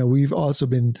that, we've also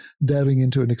been delving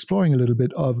into and exploring a little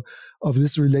bit of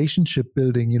this relationship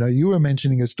building. You were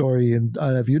mentioning a story, and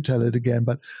I'll have you tell it again,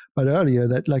 but earlier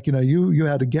that you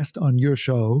had a guest on your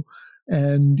show,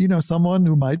 and, someone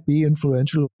who might be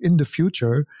influential in the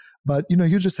future, but,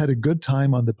 you just had a good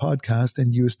time on the podcast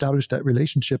and you established that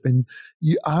relationship. And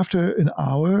after an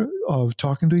hour of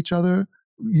talking to each other,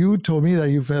 you told me that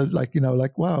you felt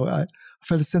wow, I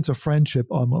felt a sense of friendship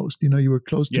almost. You were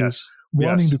close to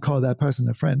wanting to call that person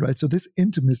a friend, right? So this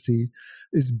intimacy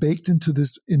is baked into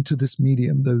this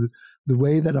medium, the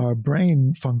way that our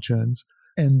brain functions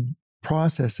and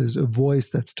processes a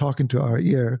voice that's talking to our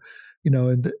ear,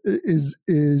 and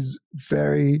is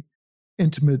very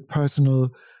intimate,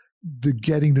 personal. The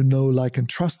getting to know, like, and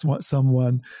trust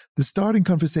someone, the starting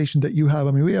conversation that you have.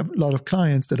 I mean, we have a lot of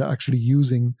clients that are actually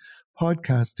using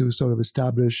podcasts to sort of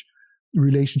establish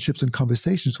relationships and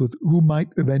conversations with who might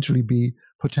eventually be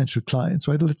potential clients,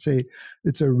 right? Let's say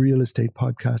it's a real estate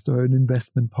podcast or an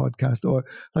investment podcast, or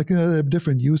there are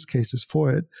different use cases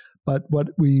for it. But what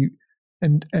we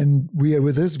we are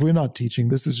with this, we're not teaching.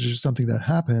 This is just something that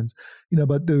happens,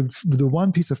 but the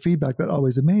one piece of feedback that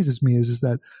always amazes me is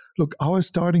that, look, our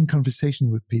starting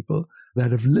conversation with people that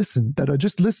have listened, that are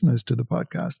just listeners to the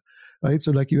podcast, right?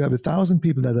 So you have 1,000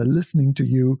 people that are listening to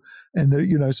you,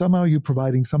 and somehow you're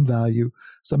providing some value,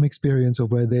 some experience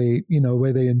of where they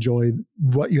enjoy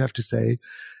what you have to say,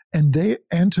 and they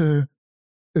enter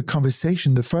a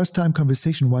conversation. The first time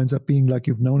conversation winds up being like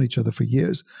you've known each other for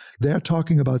years. They're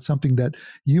talking about something that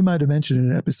you might have mentioned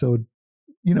in an episode,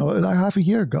 like half a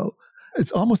year ago.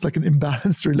 It's almost like an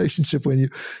imbalanced relationship when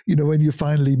you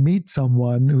finally meet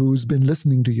someone who's been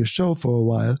listening to your show for a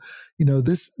while.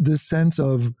 This sense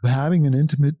of having an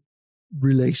intimate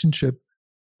relationship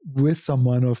with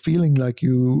someone or feeling like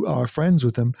you are friends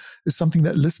with them is something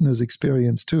that listeners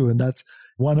experience too. And that's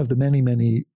one of the many,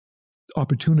 many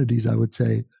opportunities, I would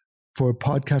say, for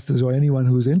podcasters or anyone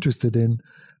who's interested in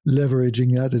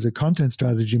leveraging that as a content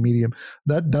strategy medium.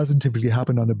 That doesn't typically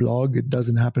happen on a blog. It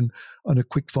doesn't happen on a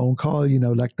quick phone call,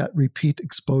 like that repeat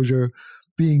exposure,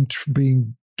 being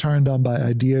turned on by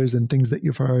ideas and things that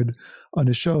you've heard on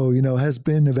a show, has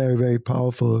been a very, very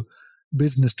powerful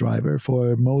business driver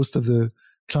for most of the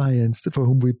clients for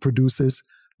whom we produce this,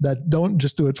 that don't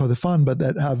just do it for the fun, but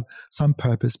that have some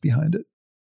purpose behind it.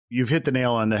 You've hit the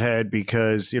nail on the head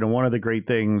because, one of the great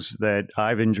things that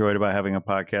I've enjoyed about having a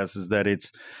podcast is that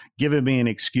it's given me an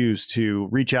excuse to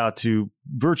reach out to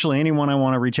virtually anyone I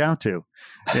want to reach out to.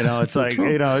 It's like,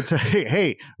 it's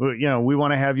hey, we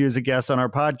want to have you as a guest on our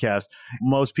podcast.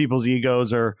 Most people's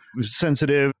egos are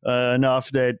sensitive enough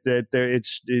that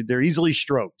they're easily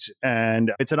stroked,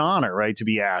 and it's an honor, right, to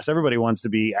be asked. Everybody wants to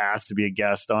be asked to be a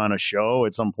guest on a show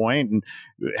at some point, and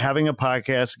having a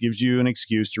podcast gives you an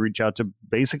excuse to reach out to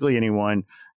basically anyone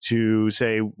to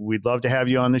say, we'd love to have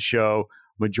you on the show.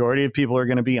 Majority of people are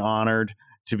going to be honored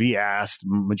to be asked.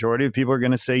 Majority of people are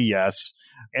going to say yes.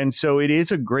 And so it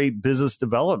is a great business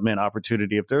development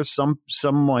opportunity. If there's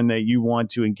someone that you want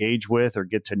to engage with or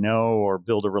get to know or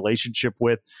build a relationship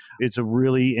with, it's a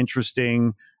really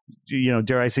interesting,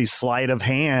 dare I say, sleight of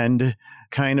hand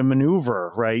kind of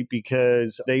maneuver, right?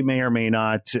 Because they may or may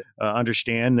not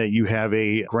understand that you have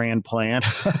a grand plan,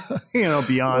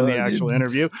 beyond the actual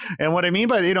interview. And what I mean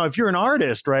by, if you're an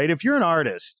artist, right? If you're an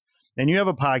artist and you have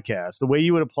a podcast, the way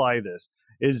you would apply this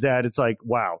is that it's like,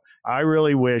 wow, I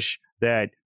really wish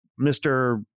that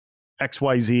Mr.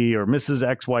 XYZ or Mrs.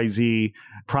 XYZ,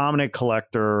 prominent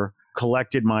collector,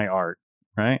 collected my art,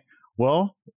 right?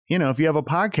 Well, if you have a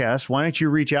podcast, why don't you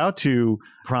reach out to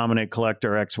prominent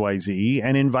collector XYZ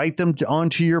and invite them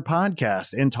onto your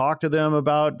podcast and talk to them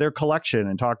about their collection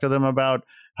and talk to them about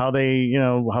how they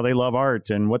love art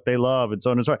and what they love and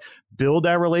so on and so forth. Build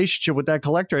that relationship with that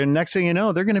collector. And next thing you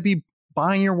know, they're going to be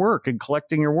buying your work and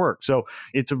collecting your work. So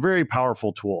it's a very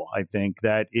powerful tool, I think,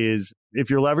 that is, if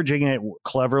you're leveraging it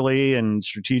cleverly and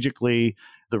strategically,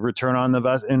 the return on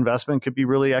the investment could be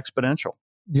really exponential.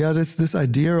 Yeah, this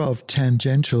idea of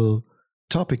tangential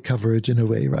topic coverage in a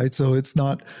way, right? So it's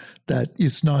not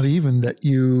even that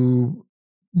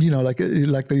like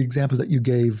the example that you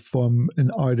gave from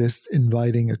an artist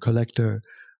inviting a collector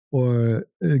or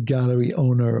a gallery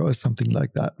owner or something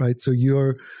like that, right? So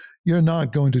you're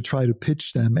not going to try to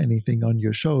pitch them anything on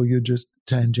your show. You're just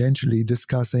tangentially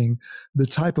discussing the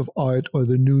type of art or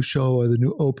the new show or the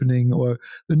new opening or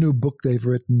the new book they've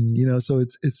written, so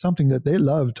it's something that they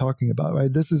love talking about,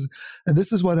 right? This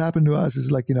is what happened to us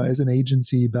is like, as an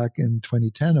agency back in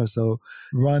 2010 or so,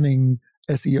 running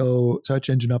SEO, search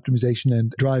engine optimization,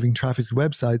 and driving traffic to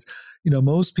websites.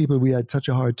 Most people, we had such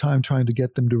a hard time trying to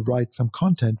get them to write some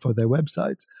content for their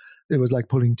websites. It was like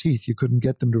pulling teeth. You couldn't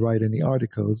get them to write any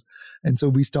articles. And so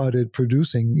we started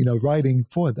producing, writing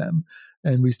for them.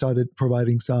 And we started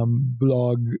providing some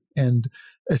blog and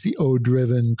SEO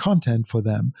driven content for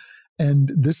them.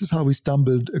 And this is how we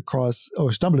stumbled upon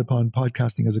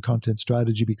podcasting as a content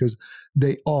strategy, because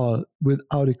they all,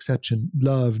 without exception,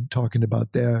 love talking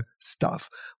about their stuff,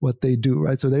 what they do,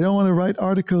 right? So they don't want to write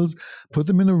articles, put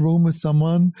them in a room with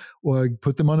someone or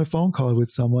put them on a phone call with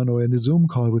someone or in a Zoom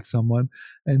call with someone.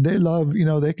 And they love,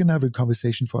 they can have a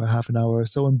conversation for a half an hour or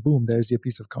so and boom, there's your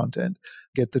piece of content.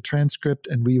 Get the transcript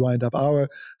and rewind up. Our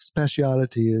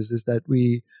speciality is that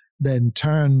we then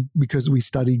turn, because we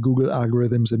study Google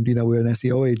algorithms and, we're an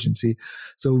SEO agency.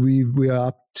 So we are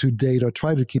up to date or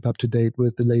try to keep up to date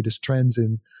with the latest trends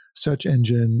in search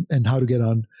engine and how to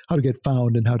get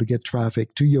found and how to get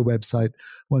traffic to your website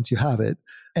once you have it.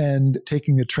 And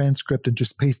taking a transcript and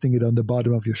just pasting it on the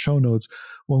bottom of your show notes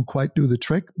won't quite do the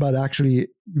trick, but actually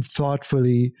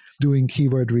thoughtfully doing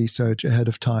keyword research ahead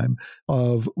of time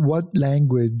of what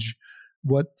language,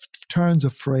 what turns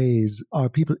of phrase are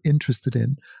people interested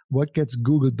in? What gets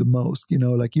Googled the most?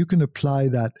 Like you can apply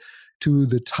that to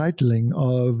the titling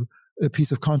of a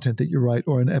piece of content that you write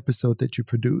or an episode that you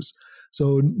produce.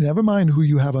 So never mind who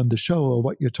you have on the show or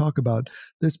what you talk about.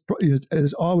 This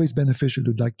is always beneficial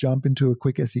to like jump into a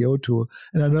quick SEO tool.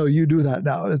 And I know you do that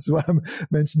now. That's why I'm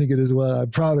mentioning it as well. I'm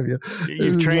proud of you.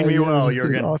 You've trained me well,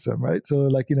 Juergen. It's awesome, right? So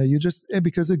like, you just,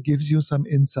 because it gives you some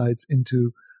insights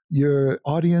into your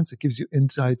audience, it gives you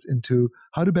insights into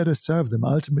how to better serve them.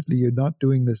 Ultimately, you're not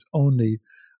doing this only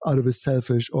out of a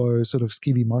selfish or sort of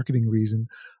skeevy marketing reason.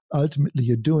 Ultimately,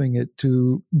 you're doing it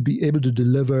to be able to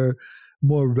deliver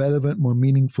more relevant, more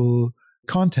meaningful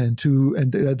content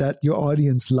and that your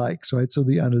audience likes, right? So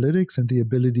the analytics and the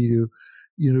ability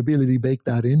to bake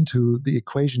that into the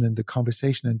equation and the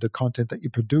conversation and the content that you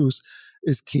produce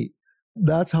is key.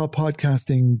 That's how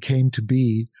podcasting came to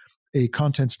be a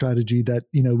content strategy that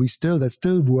that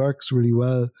still works really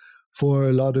well for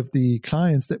a lot of the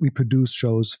clients that we produce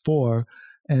shows for,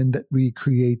 and that we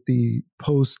create the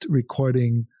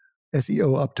post-recording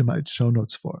SEO optimized show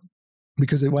notes for.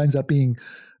 Because it winds up being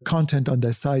content on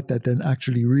their site that then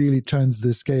actually really turns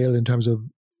the scale in terms of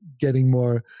getting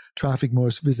more traffic, more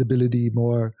visibility,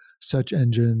 more search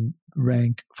engine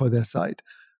rank for their site.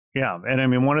 Yeah. And I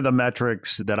mean, one of the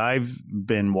metrics that I've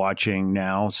been watching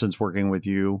now since working with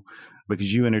you,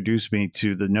 because you introduced me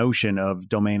to the notion of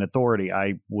domain authority.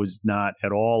 I was not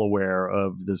at all aware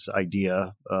of this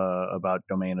idea about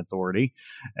domain authority.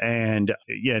 And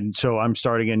so I'm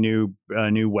starting a new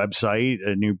website,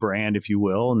 a new brand, if you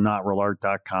will,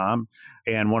 notrealart.com.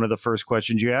 And one of the first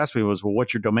questions you asked me was, well,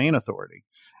 what's your domain authority?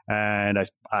 And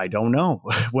I don't know.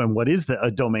 What is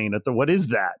a domain? What is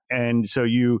that? And so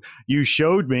you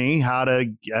showed me how to,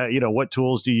 what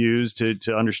tools to use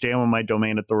to understand what my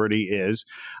domain authority is.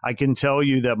 I can tell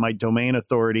you that my domain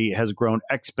authority has grown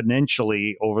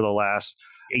exponentially over the last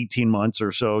 18 months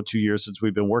or so, 2 years since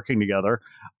we've been working together.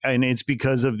 And it's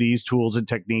because of these tools and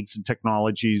techniques and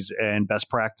technologies and best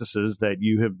practices that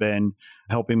you have been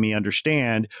helping me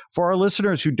understand. For our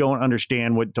listeners who don't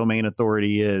understand what domain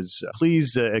authority is,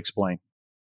 please explain.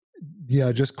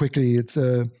 Yeah, just quickly, it's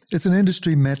an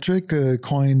industry metric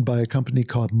coined by a company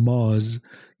called Moz.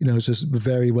 It's just a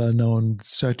very well-known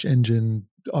search engine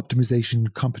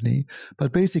optimization company.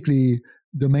 But basically,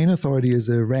 domain authority is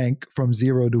a rank from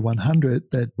 0 to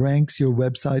 100 that ranks your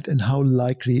website and how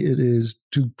likely it is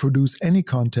to produce any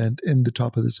content in the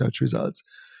top of the search results.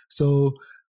 So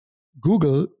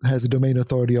Google has a domain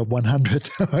authority of 100.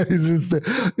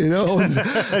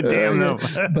 Damn them.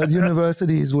 But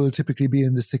universities will typically be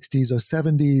in the 60s or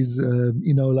 70s.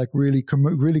 Like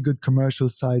really good commercial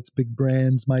sites, big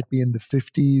brands might be in the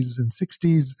 50s and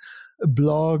 60s. A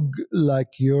blog like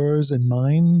yours and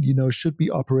mine, should be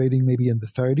operating maybe in the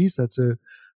 30s.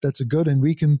 That's a good,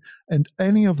 and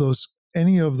any of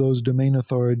those domain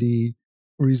authority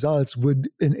results would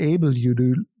enable you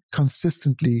to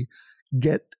consistently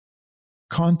get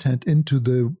content into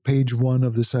the page one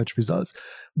of the search results.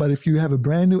 But if you have a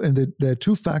brand new, and there are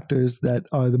two factors that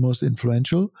are the most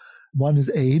influential. One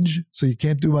is age, so you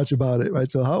can't do much about it,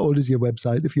 right? So how old is your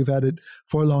website? If you've had it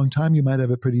for a long time, you might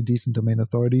have a pretty decent domain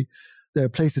authority. There are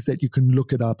places that you can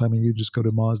look it up. I mean, you just go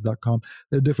to moz.com.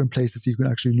 There are different places you can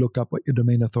actually look up what your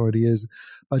domain authority is.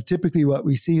 But typically what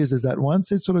we see is that once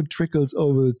it sort of trickles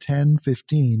over 10,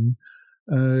 15,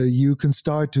 you can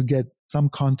start to get some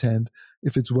content,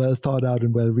 if it's well thought out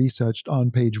and well researched, on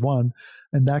page one.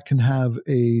 And that can have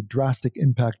a drastic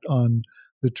impact on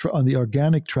the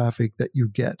organic traffic that you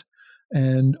get.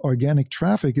 And organic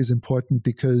traffic is important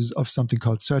because of something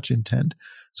called search intent.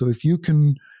 So if you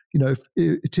can,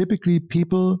 typically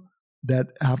people that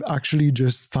have actually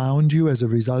just found you as a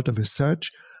result of a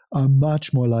search are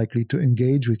much more likely to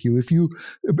engage with you. If you,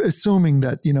 assuming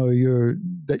that,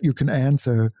 that you can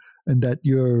answer, and that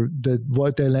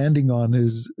what they're landing on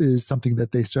is something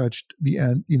that they searched the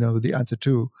answer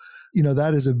to,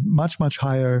 that is a much, much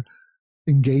higher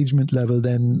engagement level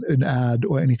than an ad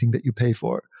or anything that you pay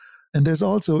for. And there's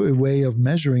also a way of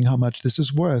measuring how much this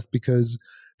is worth, because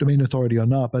domain authority or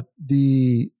not, but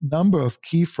the number of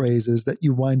key phrases that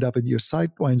you wind up and your site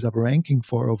winds up ranking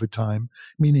for over time,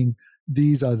 meaning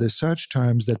these are the search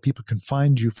terms that people can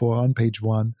find you for on page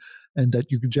one and that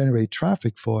you can generate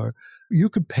traffic for. You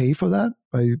could pay for that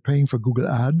by paying for Google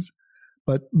Ads,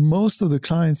 but most of the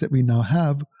clients that we now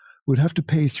have would have to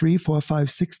pay $3,000, $4,000,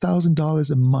 $5,000,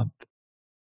 $6,000 a month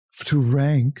to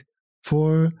rank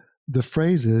for the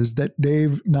phrases that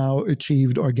they've now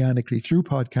achieved organically through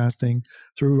podcasting,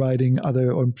 through writing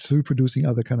or through producing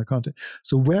other kind of content.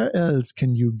 So where else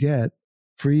can you get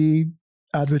free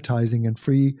advertising and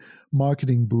free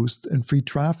marketing boost and free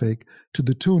traffic to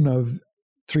the tune of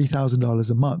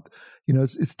 $3,000 a month?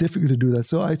 It's difficult to do that.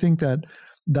 So I think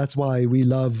that's why we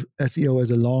love SEO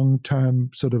as a long-term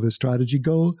sort of a strategy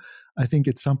goal. I think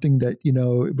it's something that,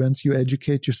 once you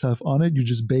educate yourself on it, you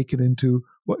just bake it into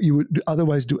what you would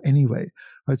otherwise do anyway,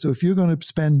 right? So if you're going to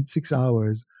spend 6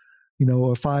 hours,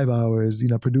 or 5 hours,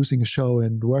 producing a show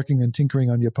and working and tinkering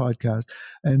on your podcast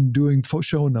and doing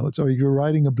show notes, or you're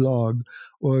writing a blog,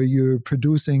 or you're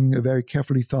producing a very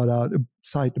carefully thought out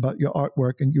site about your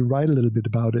artwork and you write a little bit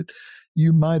about it,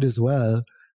 you might as well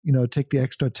take the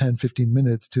extra 10, 15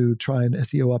 minutes to try and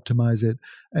SEO optimize it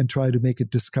and try to make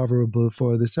it discoverable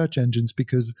for the search engines,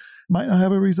 because it might not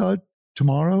have a result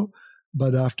tomorrow,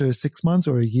 but after 6 months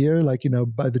or a year,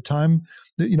 by the time,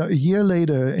 a year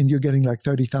later, and you're getting like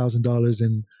 $30,000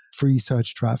 in free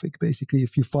search traffic, basically,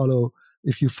 if you follow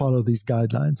these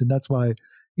guidelines. And that's why,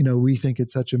 we think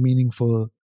it's such a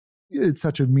meaningful it's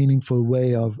such a meaningful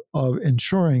way of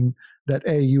ensuring that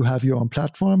A, you have your own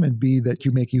platform, and B, that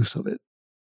you make use of it.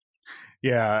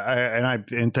 Yeah,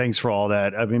 and thanks for all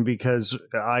that. I mean, because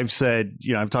I've said,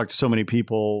 I've talked to so many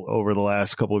people over the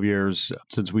last couple of years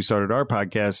since we started our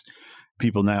podcast.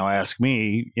 People now ask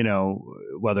me,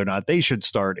 whether or not they should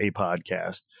start a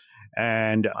podcast.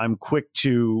 And I'm quick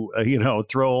to,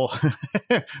 throw,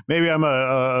 maybe I'm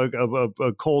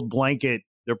a cold blanket.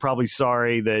 They're probably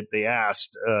sorry that they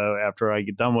asked after I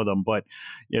get done with them. But,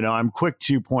 I'm quick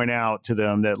to point out to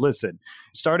them that, listen,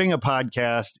 starting a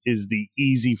podcast is the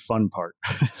easy, fun part,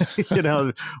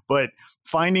 but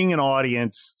finding an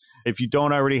audience, if you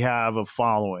don't already have a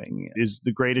following, is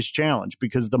the greatest challenge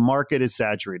because the market is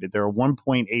saturated. There are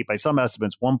 1.8, by some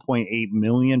estimates, 1.8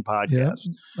 million podcasts.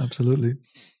 Yeah, absolutely.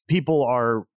 People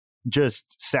are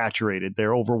just saturated.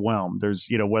 They're overwhelmed. There's,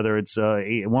 whether it's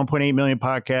 1.8 million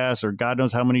podcasts or God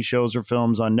knows how many shows or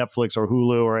films on Netflix or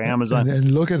Hulu or Amazon.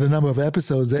 And look at the number of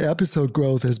episodes. The episode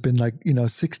growth has been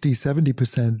 60,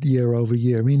 70% year over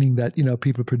year, meaning that,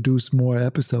 people produce more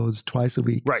episodes twice a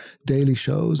week, right? Daily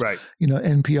shows, right?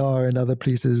 NPR and other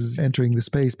places entering the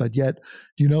space. But yet,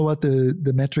 do you know what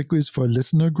the metric is for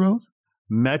listener growth?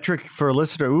 Metric for a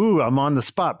listener. Ooh, I'm on the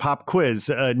spot. Pop quiz.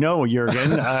 No,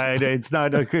 Juergen, it's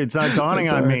not dawning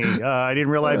on me. I didn't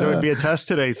realize there would be a test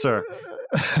today, sir.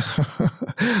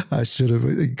 I should have.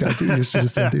 You should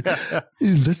have sent it.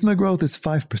 Listener growth is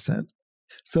 5%.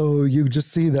 So you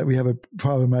just see that we have a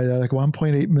problem right there,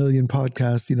 1.8 million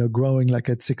podcasts, growing at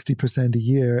 60% a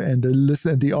year, and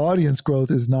the audience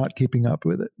growth is not keeping up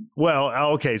with it. Well,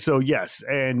 okay, so yes,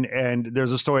 and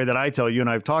there's a story that I tell you, and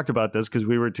I've talked about this because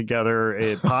we were together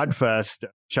at Podfest.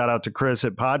 Shout out to Chris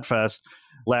at Podfest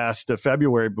last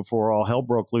February before all hell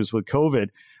broke loose with COVID.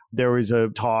 There was a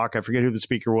talk, I forget who the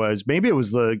speaker was. Maybe it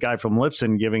was the guy from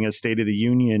Lipson giving a State of the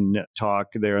Union talk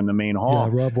there in the main hall.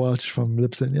 Yeah, Rob Welch from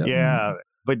Lipson. Yeah. Yeah.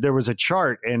 But there was a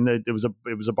chart and it was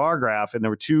a bar graph, and there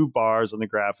were two bars on the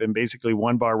graph. And basically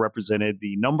one bar represented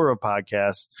the number of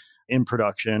podcasts in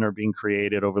production or being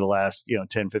created over the last,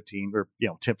 10, 15 or,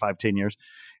 10 years.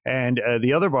 And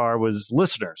the other bar was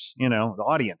listeners, the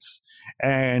audience.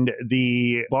 And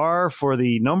the bar for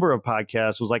the number of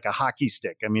podcasts was like a hockey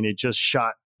stick. I mean, it just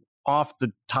shot off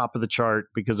the top of the chart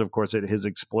because, of course, it has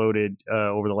exploded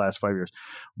over the last 5 years.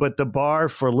 But the bar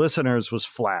for listeners was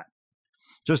flat,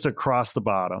 just across the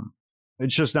bottom.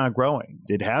 It's just not growing.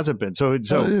 It hasn't been. So it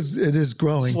is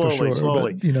growing slowly, for sure.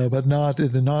 Slowly. But not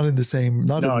in the same.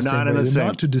 Not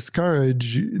to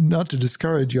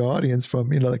discourage your audience from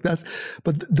that's.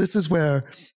 But this is where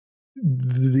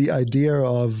the idea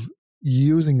of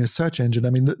using a search engine.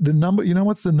 I mean, the number.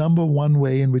 What's the number one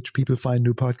way in which people find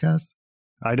new podcasts?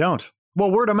 I don't. Well,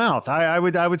 word of mouth. I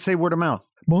would say word of mouth.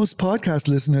 Most podcast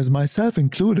listeners, myself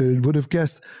included, would have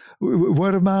guessed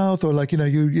word of mouth, or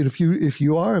if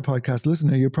you are a podcast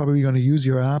listener, you're probably going to use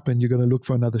your app and you're going to look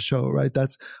for another show, right?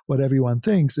 That's what everyone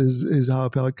thinks is how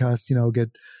podcasts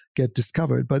get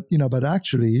discovered. But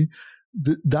actually,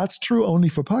 that's true only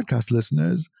for podcast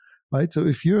listeners, right? So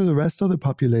if you're the rest of the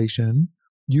population,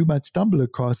 you might stumble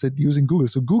across it using Google.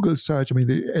 So Google search,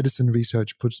 the Edison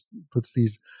research puts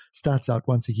these stats out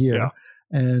once a year. Yeah.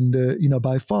 And,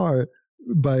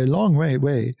 by a long way,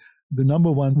 the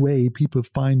number one way people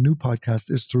find new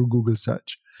podcasts is through Google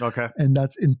search. Okay. And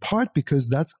that's in part because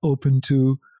that's open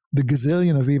to the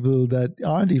gazillion of people that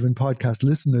aren't even podcast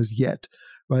listeners yet,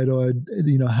 right? Or,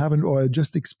 haven't, or are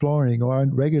just exploring or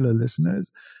aren't regular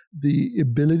listeners. The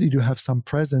ability to have some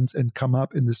presence and come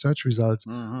up in the search results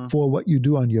for what you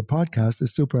do on your podcast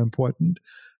is super important.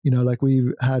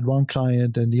 We had one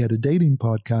client and he had a dating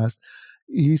podcast.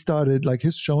 He started,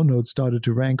 his show notes started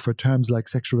to rank for terms like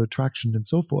sexual attraction and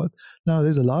so forth. Now,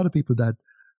 there's a lot of people that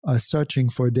are searching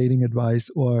for dating advice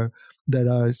or that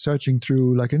are searching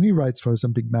through, and he writes for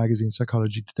some big magazine,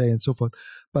 Psychology Today and so forth.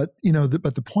 But,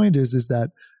 but the point is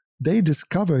that they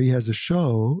discover he has a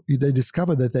show. They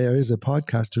discover that there is a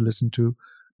podcast to listen to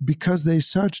because they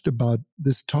searched about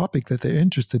this topic that they're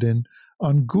interested in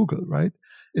on Google, right?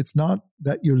 It's not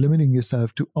that you're limiting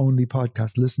yourself to only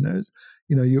podcast listeners.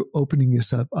 You're opening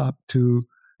yourself up to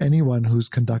anyone who's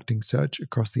conducting search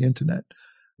across the internet.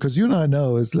 Because I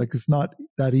know it's not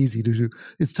that easy to do.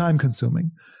 It's time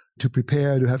consuming to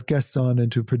prepare, to have guests on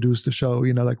and to produce the show.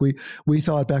 We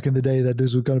thought back in the day that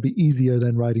this was going to be easier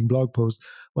than writing blog posts.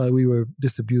 Well, we were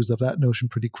disabused of that notion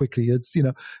pretty quickly. It's,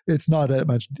 it's not that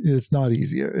much, it's not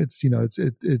easier. It's,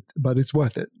 but it's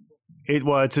worth it.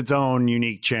 It's its own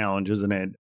unique challenge, isn't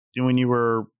it? When you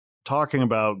were talking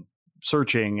about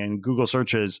searching and Google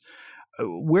searches,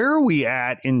 where are we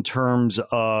at in terms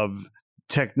of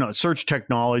search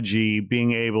technology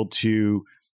being able to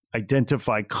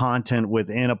identify content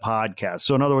within a podcast.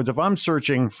 So in other words, if I'm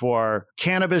searching for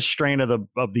cannabis strain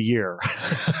of the year,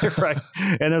 right?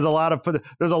 And there's a lot of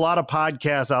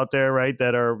podcasts out there, right,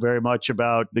 that are very much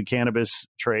about the cannabis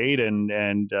trade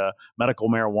and medical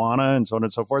marijuana and so on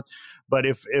and so forth. But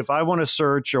if I want to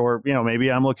search, or maybe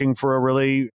I'm looking for a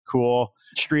really cool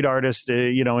street artist,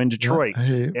 in Detroit,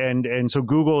 and so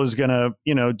Google is going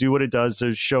to do what it does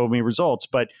to show me results,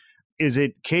 but is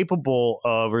it capable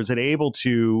of, or is it able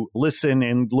to listen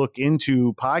and look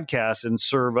into podcasts and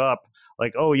serve up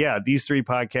like, oh yeah, these 3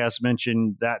 podcasts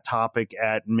mentioned that topic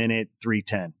at minute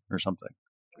 310 or something?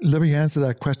 Let me answer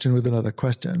that question with another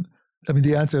question. I mean,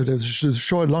 the answer,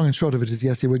 long and short of it is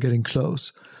yes, we're getting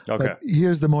close. Okay. But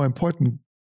here's the more important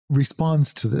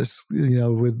response to this.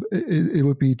 It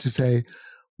would be to say,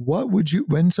 what would you,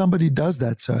 when somebody does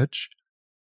that search,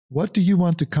 what do you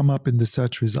want to come up in the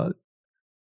search result?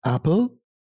 Apple,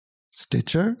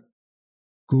 Stitcher,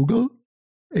 Google,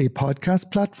 a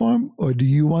podcast platform, or do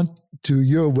you want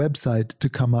your website to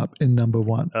come up in number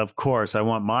 1? Of course, I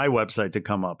want my website to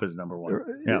come up as number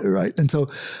 1. Yeah. Right. And so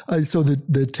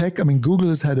the tech, I mean, Google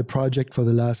has had a project for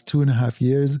the last 2.5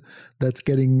 years that's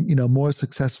getting, more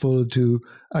successful to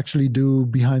actually do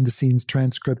behind the scenes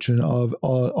transcription of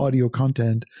all audio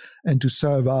content and to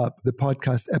serve up the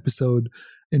podcast episode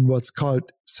in what's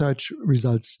called search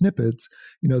results snippets.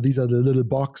 These are the little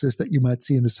boxes that you might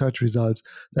see in the search results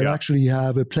that actually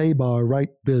have a play bar right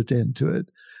built into it.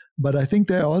 But I think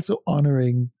they're also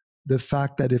honoring the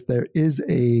fact that if there is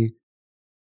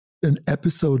an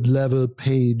episode level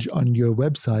page on your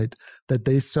website, that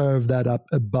they serve that up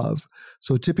above.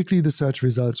 So typically the search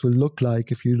results will look like,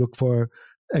 if you look for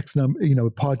X number,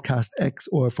 podcast X,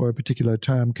 or for a particular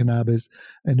term, cannabis.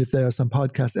 And if there are some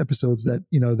podcast episodes that,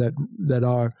 that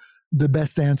are the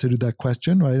best answer to that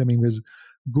question, right? I mean, because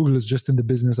Google is just in the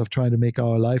business of trying to make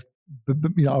our life,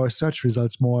 our search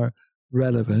results more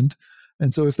relevant.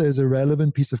 And so if there's a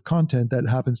relevant piece of content that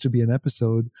happens to be an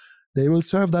episode, they will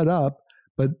serve that up,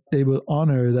 but they will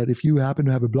honor that if you happen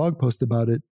to have a blog post about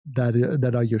it,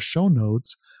 that are your show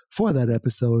notes for that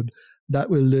episode, that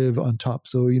will live on top.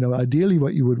 So, ideally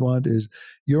what you would want is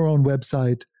your own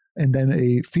website and then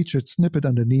a featured snippet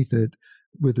underneath it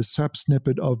with a sub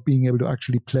snippet of being able to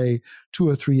actually play 2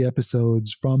 or 3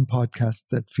 episodes from podcasts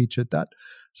that featured that.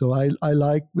 So I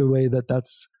like the way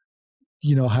that's,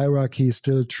 hierarchy is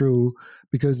still true,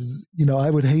 because,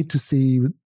 I would hate to see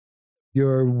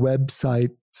your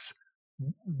website's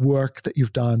work that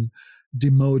you've done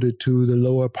demoted to the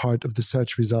lower part of the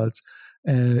search results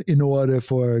in order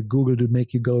for Google to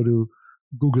make you go to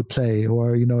Google Play,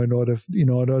 or in order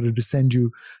to send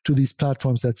you to these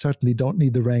platforms that certainly don't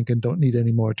need the rank and don't need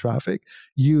any more traffic.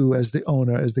 You, as the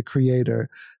owner, as the creator,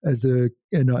 as the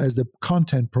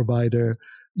content provider,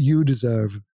 you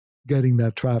deserve getting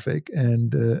that traffic.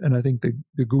 And I think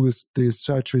the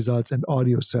search results and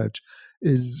audio search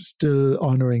is still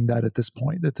honoring that at this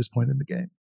point in the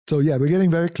game. So yeah, we're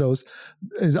getting very close.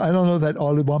 I don't know that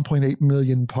all the 1.8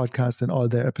 million podcasts and all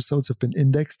their episodes have been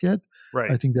indexed yet.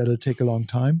 Right. I think that'll take a long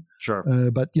time. Sure.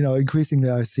 But increasingly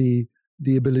I see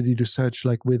the ability to search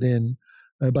like within.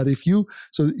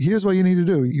 So here's what you need to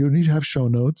do. You need to have show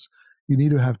notes. You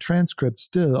need to have transcripts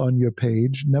still on your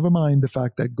page. Never mind the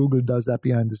fact that Google does that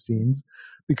behind the scenes,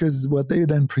 because what they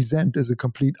then present is a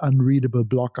complete unreadable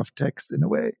block of text in a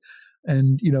way.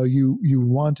 And you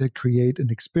want to create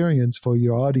an experience for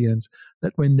your audience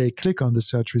that when they click on the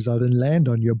search result and land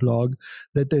on your blog,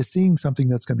 that they're seeing something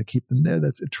that's going to keep them there,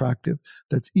 that's attractive,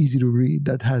 that's easy to read,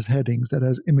 that has headings, that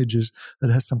has images, that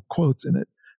has some quotes in it,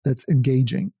 that's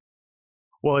engaging.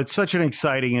 Well, it's such an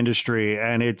exciting industry,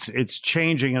 and it's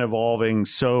changing and evolving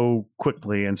so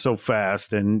quickly and so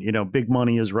fast. And, big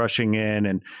money is rushing in,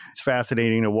 and it's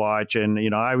fascinating to watch. And,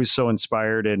 I was so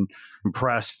inspired and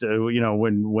impressed,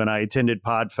 when I attended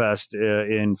PodFest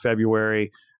in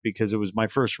February, because it was my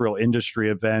first real industry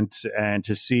event, and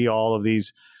to see all of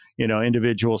these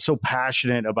individuals so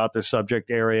passionate about their subject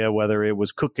area, whether it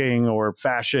was cooking or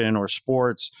fashion or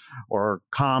sports or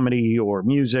comedy or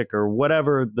music or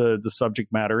whatever the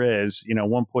subject matter is,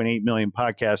 1.8 million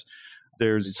podcasts.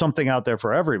 There's something out there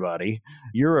for everybody.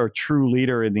 You're a true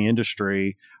leader in the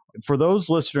industry. For those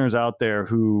listeners out there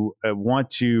who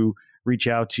want to reach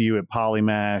out to you at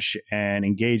Polymash and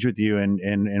engage with you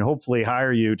and hopefully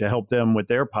hire you to help them with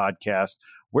their podcast,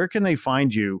 where can they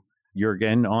find you,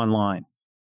 Juergen, online?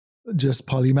 Just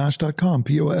polymash.com,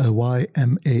 Polymash.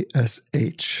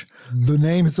 The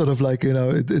name is sort of like,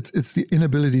 it's the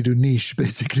inability to niche.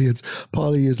 Basically, it's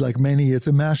poly is like many, it's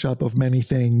a mashup of many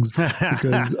things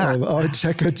because of our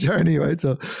checkered journey, right?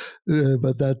 So,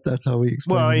 but that's how we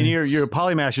explain it. Well, and your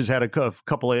Polymash has had a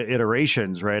couple of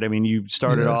iterations, right? I mean, you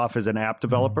started off as an app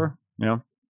developer,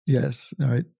 Yes, all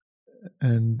right.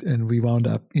 And we wound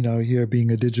up, here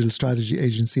being a digital strategy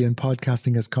agency, and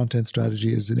podcasting as content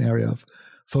strategy is an area of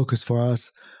focus for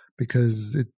us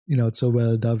because it so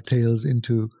well dovetails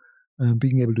into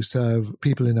being able to serve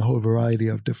people in a whole variety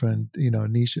of different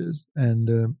niches.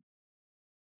 And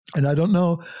I don't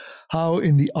know how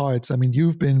in the arts, I mean,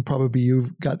 you've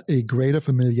got a greater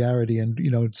familiarity, and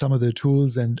some of the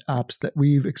tools and apps that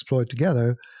we've explored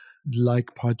together,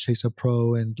 like Podchaser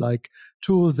Pro, and like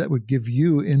tools that would give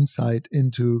you insight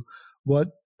into what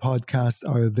podcasts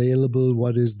are available,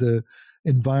 what is the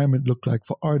environment look like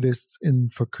for artists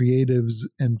and for creatives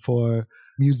and for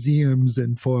museums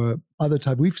and for other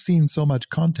type. We've seen so much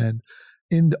content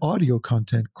in the audio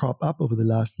content crop up over the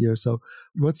last year. So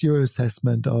what's your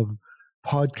assessment of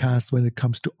podcasts when it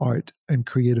comes to art and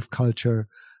creative culture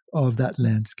of that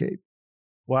landscape?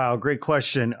 Wow, great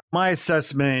question. My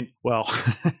assessment, well,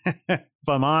 if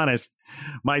I'm honest,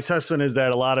 my assessment is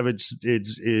that a lot of it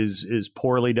is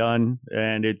poorly done,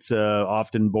 and it's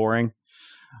often boring.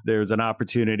 There's an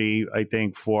opportunity, I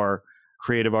think, for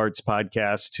creative arts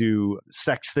podcasts to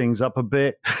sex things up a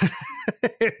bit,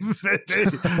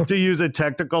 to use a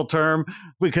technical term,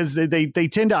 because they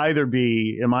tend to either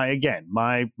be, my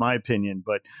opinion,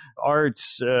 but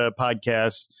arts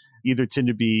podcasts either tend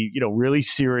to be, really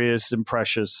serious and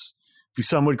precious.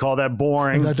 Some would call that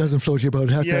boring. And that doesn't float your boat.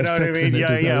 It has to have sex in it.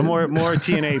 Yeah. More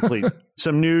TNA, please.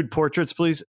 Some nude portraits,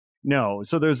 please. No.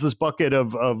 So there's this bucket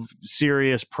of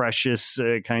serious, precious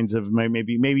kinds of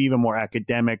maybe even more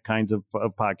academic kinds of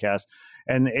podcasts.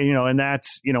 And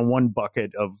that's, one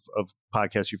bucket of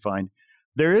podcasts you find.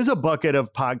 There is a bucket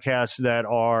of podcasts that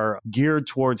are geared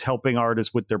towards helping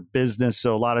artists with their business.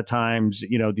 So a lot of times,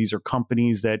 these are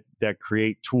companies that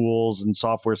create tools and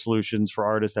software solutions for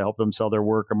artists to help them sell their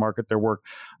work or market their work.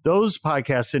 Those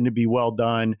podcasts tend to be well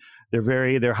done.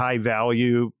 They're high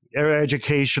value. They're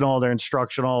educational, they're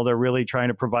instructional, they're really trying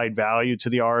to provide value to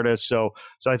the artist. So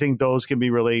I think those can be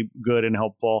really good and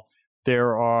helpful.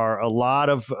 There are a lot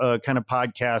of kind of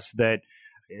podcasts that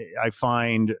I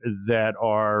find that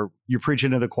are you're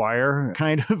preaching to the choir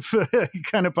kind of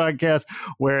podcast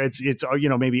where it's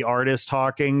maybe artists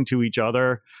talking to each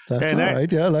other. That's all right.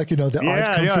 Yeah, like the Art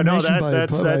Confirmation by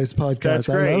Polymash podcast. That's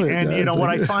great. I love it. And what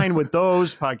I find with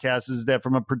those podcasts is that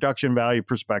from a production value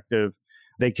perspective,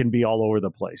 they can be all over the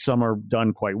place. Some are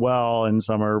done quite well and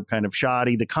some are kind of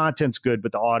shoddy. The content's good,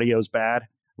 but the audio's bad.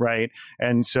 Right.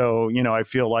 And so, I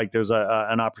feel like there's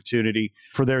an opportunity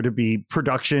for there to be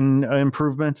production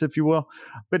improvements, if you will.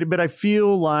 But I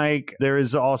feel like there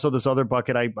is also this other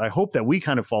bucket I hope that we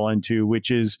kind of fall into,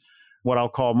 which is what I'll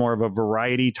call more of a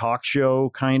variety talk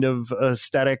show kind of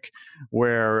aesthetic,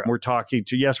 where we're talking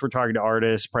to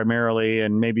artists primarily,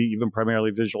 and maybe even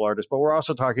primarily visual artists, but we're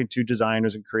also talking to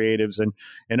designers and creatives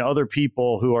and other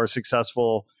people who are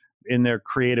successful in their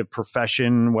creative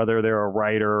profession, whether they're a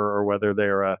writer or whether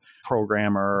they're a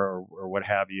programmer or what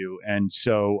have you. And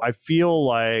so I feel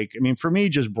like, for me,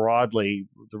 just broadly,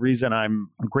 the reason I'm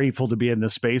grateful to be in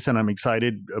this space and I'm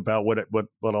excited about what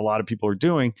a lot of people are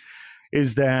doing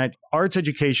is that arts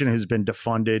education has been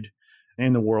defunded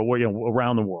in the world,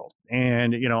 around the world.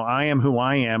 And, I am who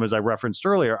I am, as I referenced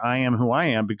earlier. I am who I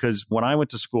am because when I went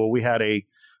to school, we had a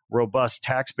robust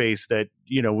tax base that,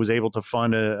 was able to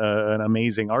fund an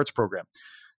amazing arts program.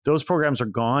 Those programs are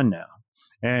gone now.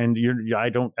 And I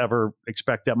don't ever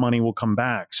expect that money will come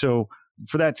back. So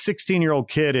for that 16-year-old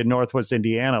kid in Northwest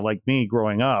Indiana, like me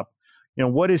growing up,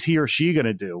 what is he or she going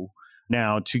to do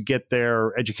now to get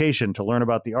their education, to learn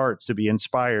about the arts, to be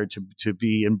inspired, to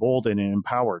be emboldened and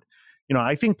empowered?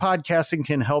 I think podcasting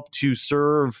can help to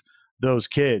serve those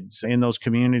kids in those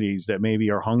communities that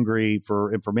maybe are hungry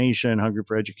for information, hungry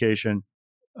for education.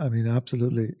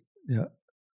 Absolutely. Yeah.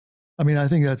 I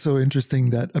think that's so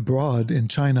interesting that abroad in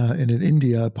China and in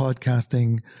India,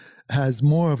 podcasting has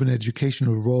more of an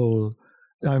educational role.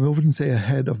 I wouldn't say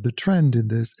ahead of the trend in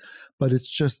this, but it's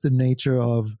just the nature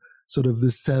of sort of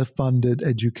the self-funded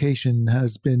education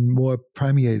has been more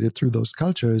permeated through those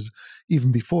cultures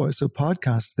even before. So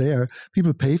podcasts there,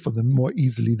 people pay for them more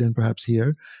easily than perhaps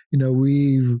here.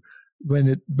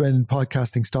 When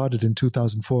podcasting started in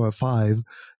 2004 or 5,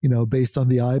 based on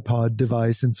the iPod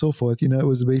device and so forth, it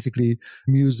was basically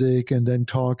music and then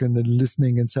talk and then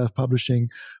listening and self-publishing.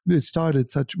 It started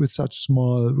with such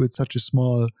a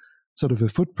small sort of a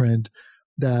footprint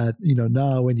that,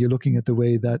 now when you're looking at the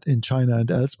way that in China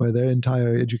and elsewhere, there are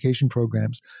entire education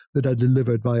programs that are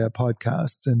delivered via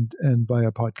podcasts and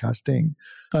via podcasting.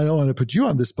 I don't want to put you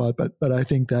on the spot, but I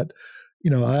think that,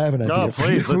 I have an idea. Oh,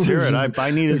 please, let's hear it. I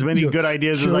need as many good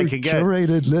ideas as I could get.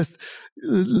 Curated list.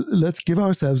 Let's give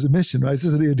ourselves a mission, right? This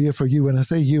is an idea for you. When I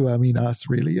say you, I mean us,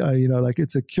 really.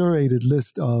 It's a curated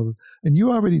list of, and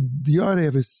you already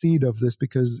have a seed of this,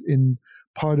 because in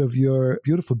part of your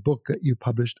beautiful book that you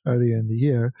published earlier in the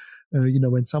year,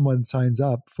 when someone signs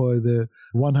up for the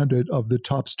 100 of the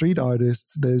top street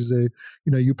artists, there's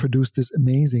you produce this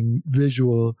amazing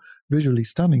visually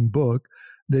stunning book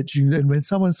and when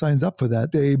someone signs up for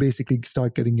that, they basically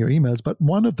start getting your emails. But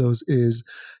one of those is,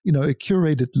 a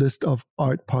curated list of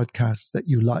art podcasts that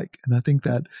you like. And I think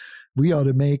that we ought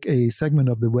to make a segment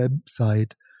of the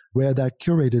website where that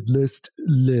curated list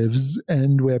lives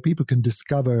and where people can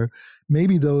discover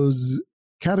maybe those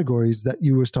categories that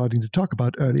you were starting to talk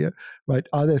about earlier, right?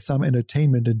 Are there some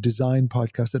entertainment and design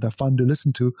podcasts that are fun to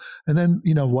listen to? And then,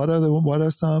 what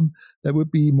are some that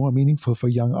would be more meaningful for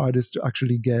young artists to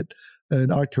actually get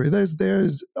an art career?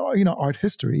 There's art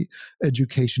history,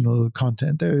 educational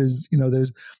content. There's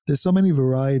so many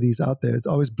varieties out there. It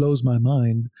always blows my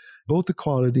mind, both the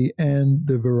quality and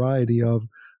the variety of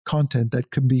content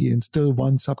that can be in still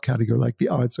one subcategory like the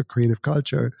arts or creative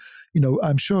culture.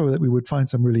 I'm sure that we would find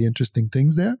some really interesting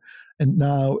things there. And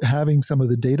now having some of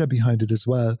the data behind it as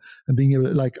well, and being able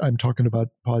to, like I'm talking about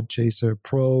Podchaser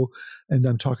Pro, and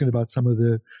I'm talking about some of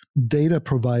the data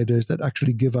providers that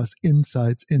actually give us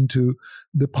insights into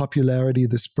the popularity,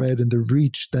 the spread, and the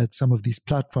reach that some of these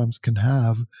platforms can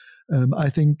have. I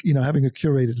think, having a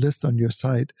curated list on your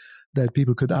site that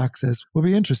people could access would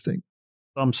be interesting.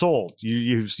 I'm sold.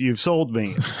 You've sold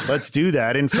me. Let's do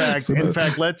that. In fact,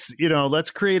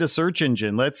 let's create a search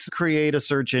engine. Let's create a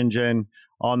search engine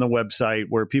on the website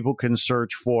where people can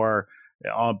search for,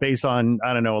 based on,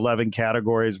 11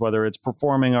 categories, whether it's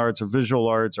performing arts or visual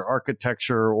arts or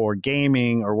architecture or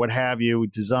gaming or what have you,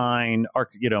 design,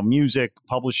 music,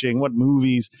 publishing, what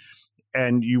movies.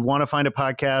 And you want to find a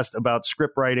podcast about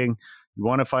script writing. You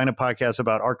want to find a podcast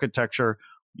about architecture.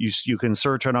 You can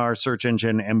search on our search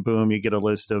engine, and boom, you get a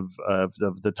list of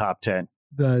the top 10.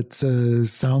 That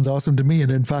sounds awesome to me.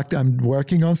 And in fact, I'm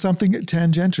working on something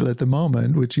tangential at the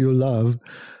moment, which you'll love.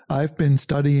 I've been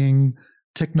studying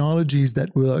technologies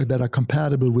that are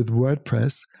compatible with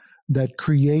WordPress that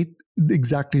create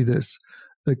exactly this,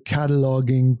 a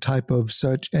cataloging type of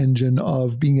search engine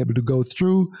of being able to go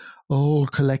through a whole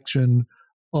collection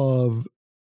of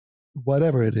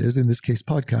whatever it is, in this case,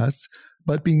 podcasts,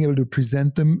 but being able to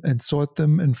present them and sort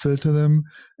them and filter them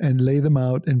and lay them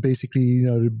out and basically,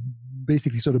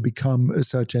 sort of become a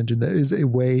search engine. There is a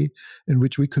way in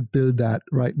which we could build that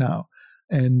right now.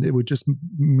 And it would just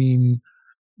mean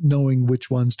knowing which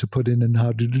ones to put in and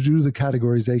how to do the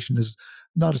categorization is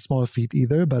not a small feat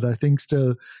either. But I think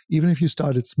still, even if you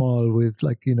started small with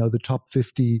the top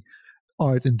 50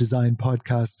 art and design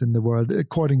podcasts in the world,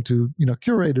 according to,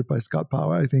 curated by Scott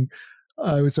Power, I think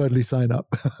I would certainly sign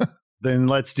up. Then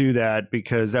let's do that,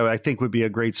 because that I think would be a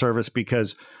great service.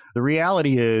 Because the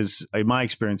reality is, in my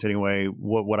experience anyway,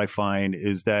 what I find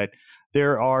is that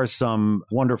there are some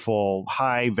wonderful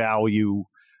high value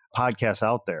podcasts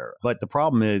out there. But the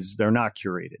problem is they're not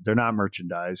curated. They're not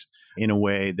merchandised in a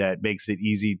way that makes it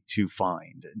easy to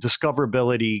find.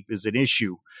 Discoverability is an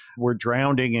issue. We're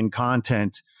drowning in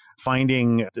content.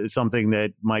 Finding something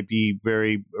that might be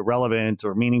very relevant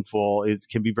or meaningful, it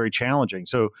can be very challenging.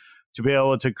 So to be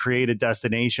able to create a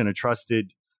destination, a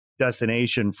trusted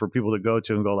destination for people to go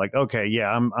to and go like, okay,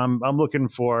 yeah, I'm looking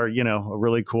for, a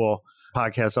really cool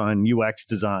podcast on UX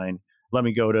design. Let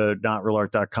me go to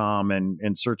notrealart.com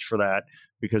and search for that,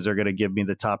 because they're going to give me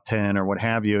the top 10 or what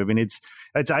have you. I mean,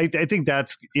 I think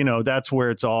that's, that's where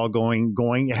it's all going.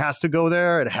 It has to go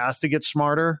there. It has to get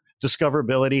smarter.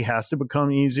 Discoverability has to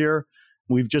become easier.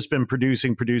 We've just been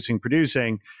producing.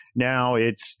 Now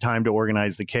it's time to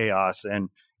organize the chaos. And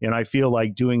I feel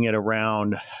like doing it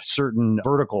around certain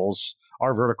verticals,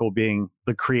 our vertical being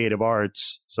the creative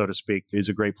arts, so to speak, is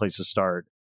a great place to start.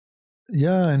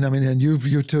 Yeah, and I mean, and you've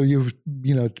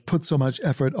put so much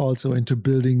effort also into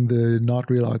building the Not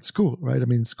Real Art School, right? I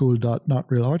mean,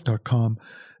 school.notrealart.com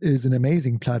is an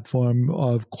amazing platform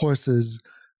of courses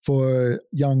for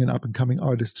young and up and coming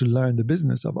artists to learn the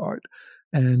business of art.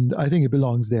 And I think it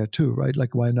belongs there too, right?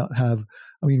 Like, why not have,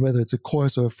 whether it's a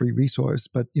course or a free resource,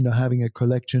 but, having a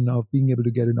collection of being able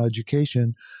to get an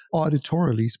education,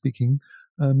 auditorily speaking,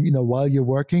 while you're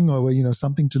working, or,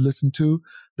 something to listen to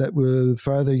that will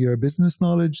further your business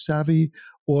knowledge, savvy,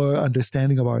 or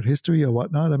understanding of art history or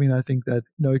whatnot. I mean, I think that,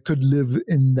 it could live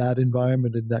in that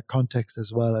environment, in that context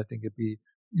as well. I think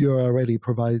you're already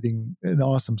providing an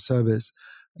awesome service.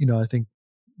 I think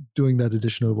doing that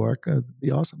additional work would be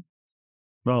awesome.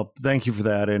 Well, thank you for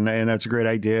that, and that's a great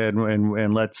idea,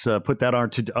 and let's put that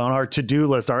on our to-do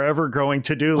list, our ever-growing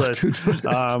to-do list, which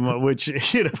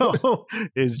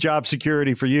is job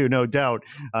security for you, no doubt.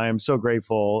 I am so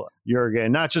grateful, Juergen,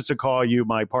 not just to call you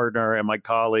my partner and my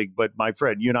colleague, but my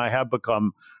friend. You and I have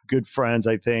become good friends.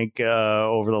 I think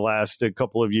over the last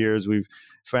couple of years, we've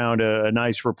found a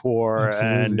nice rapport.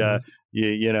 Absolutely. And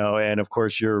and of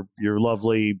course your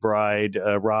lovely bride,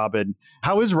 Robin.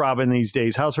 How is Robin these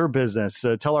days? How's her business?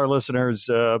 Tell our listeners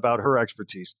about her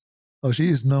expertise. Oh, she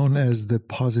is known as the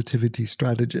positivity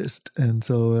strategist. And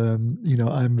so,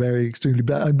 I'm very extremely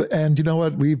bad. And you know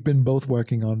what? We've been both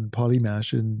working on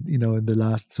Polymash in the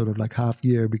last sort of like half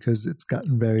year, because it's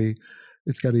gotten very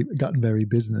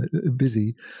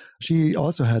busy. She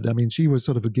also she was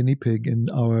sort of a guinea pig in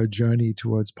our journey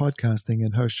towards podcasting,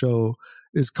 and her show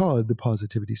is called The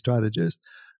Positivity Strategist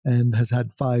and has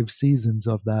had 5 seasons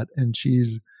of that. And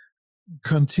she's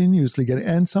continuously getting,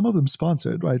 and some of them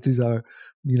sponsored, right? These are,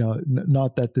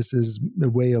 not that this is a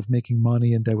way of making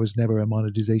money and there was never a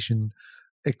monetization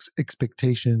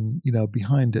expectation,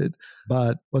 behind it,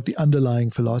 but what the underlying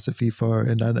philosophy for,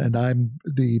 and I'm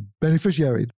the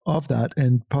beneficiary of that.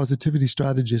 And Positivity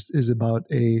Strategist is about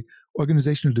a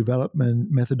organizational development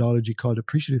methodology called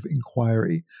appreciative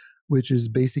inquiry, which is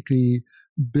basically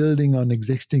building on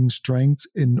existing strengths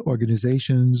in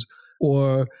organizations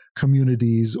or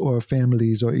communities or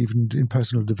families or even in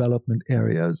personal development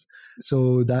areas.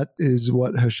 So that is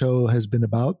what her show has been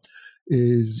about.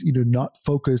 Is, not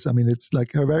focus. I mean, it's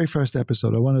like her very first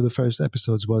episode, or one of the first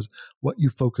episodes, was what you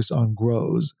focus on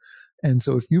grows. And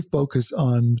so if you focus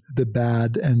on the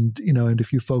bad and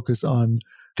if you focus on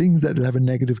things that have a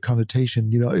negative connotation,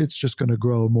 it's just going to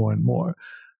grow more and more.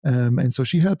 And so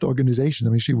she helped organizations.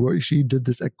 I mean, she did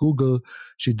this at Google.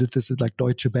 She did this at like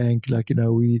Deutsche Bank. Like,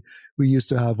 we used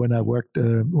to have, when I worked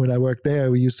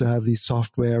there, we used to have these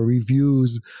software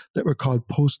reviews that were called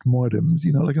postmortems,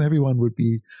 and everyone would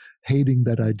be hating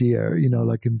that idea,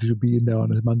 and to be in there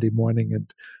on a Monday morning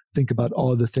and think about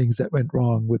all the things that went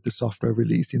wrong with the software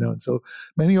release, and so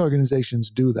many organizations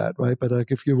do that, right? But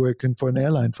like if you're working for an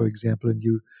airline, for example, and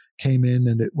you came in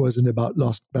and it wasn't about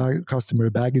lost customer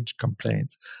baggage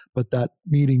complaints, but that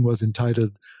meeting was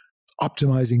entitled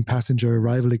Optimizing Passenger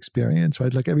Arrival Experience,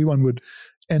 right? Like everyone would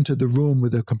enter the room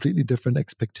with a completely different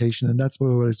expectation, and that's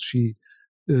what she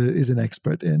is an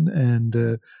expert in,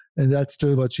 and that's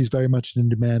still what she's very much in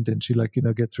demand. And she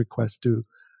gets requests to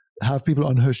have people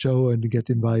on her show and to get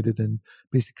invited and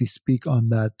basically speak on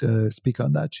that.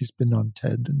 She's been on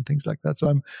TED and things like that. So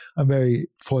I'm very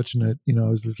fortunate.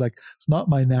 It's not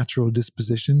my natural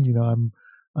disposition.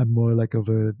 I'm more like of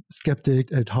a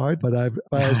skeptic at heart, but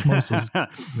by osmosis,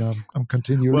 I'm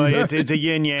continually. Well, it's a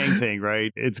yin yang thing,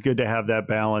 right? It's good to have that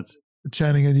balance.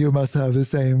 Channing and you must have the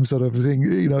same sort of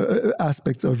thing,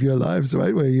 aspects of your lives,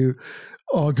 right? Where you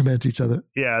augment each other.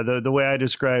 Yeah, the way I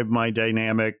describe my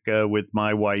dynamic with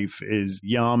my wife is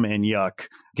yum and yuck.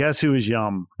 Guess who is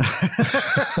yum? It's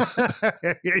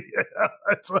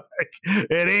like,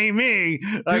 it ain't me.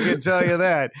 I can tell you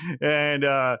that. And,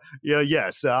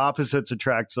 yes, opposites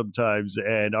attract sometimes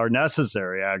and are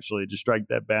necessary, actually, to strike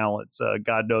that balance.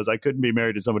 God knows I couldn't be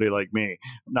married to somebody like me.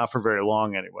 Not for very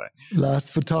long, anyway.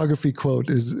 Last photography quote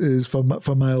is from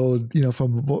my old,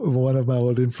 from one of my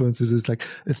old influences, is like,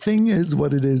 the thing is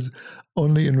what it is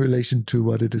only in relation to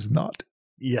what it is not.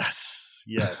 Yes.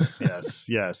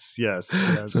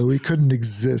 So we couldn't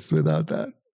exist without that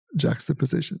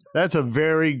juxtaposition. That's a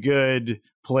very good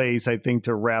place, I think,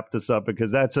 to wrap this up,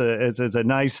 because it's a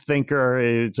nice thinker.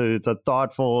 It's a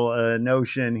thoughtful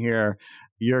notion here.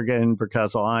 Juergen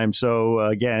Berkessel, I'm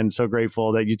so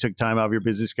grateful that you took time out of your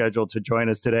busy schedule to join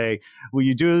us today. Will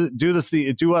you do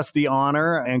us the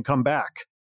honor and come back?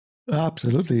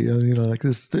 Absolutely. Like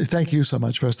this, thank you so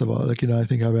much, first of all. Like, I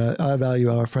think I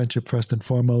value our friendship first and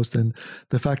foremost. And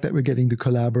the fact that we're getting to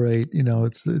collaborate,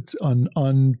 it's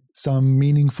on some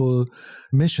meaningful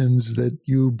missions that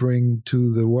you bring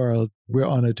to the world. We're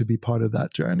honored to be part of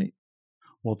that journey.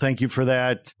 Well, thank you for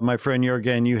that, my friend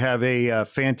Juergen. You have a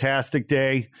fantastic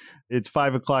day. It's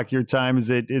 5:00 your time. Is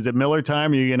it Miller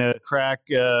time? Are you going to crack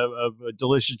a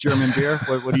delicious German beer?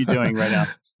 What are you doing right now?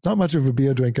 Not much of a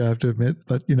beer drinker, I have to admit,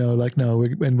 but no,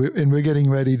 we're getting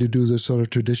ready to do the sort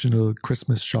of traditional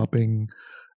Christmas shopping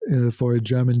for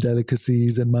German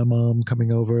delicacies and my mom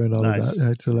coming over and all of Nice. that.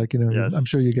 Right? So like, Yes. I'm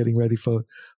sure you're getting ready for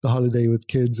the holiday with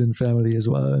kids and family as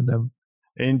well. And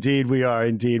Indeed, we are.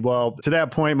 Indeed. Well, to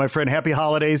that point, my friend, happy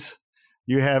holidays.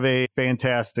 You have a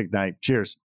fantastic night.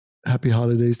 Cheers. Happy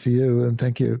holidays to you. And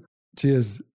thank you.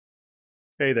 Cheers.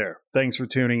 Hey there. Thanks for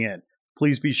tuning in.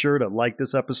 Please be sure to like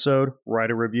this episode,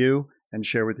 write a review, and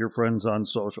share with your friends on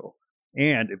social.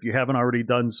 And if you haven't already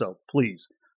done so, please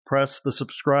press the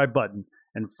subscribe button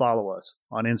and follow us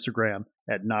on Instagram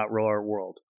at Not Real Art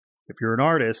World. If you're an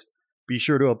artist, be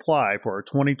sure to apply for our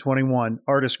 2021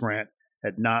 artist grant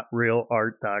at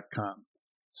notrealart.com.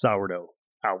 Sourdough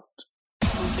out.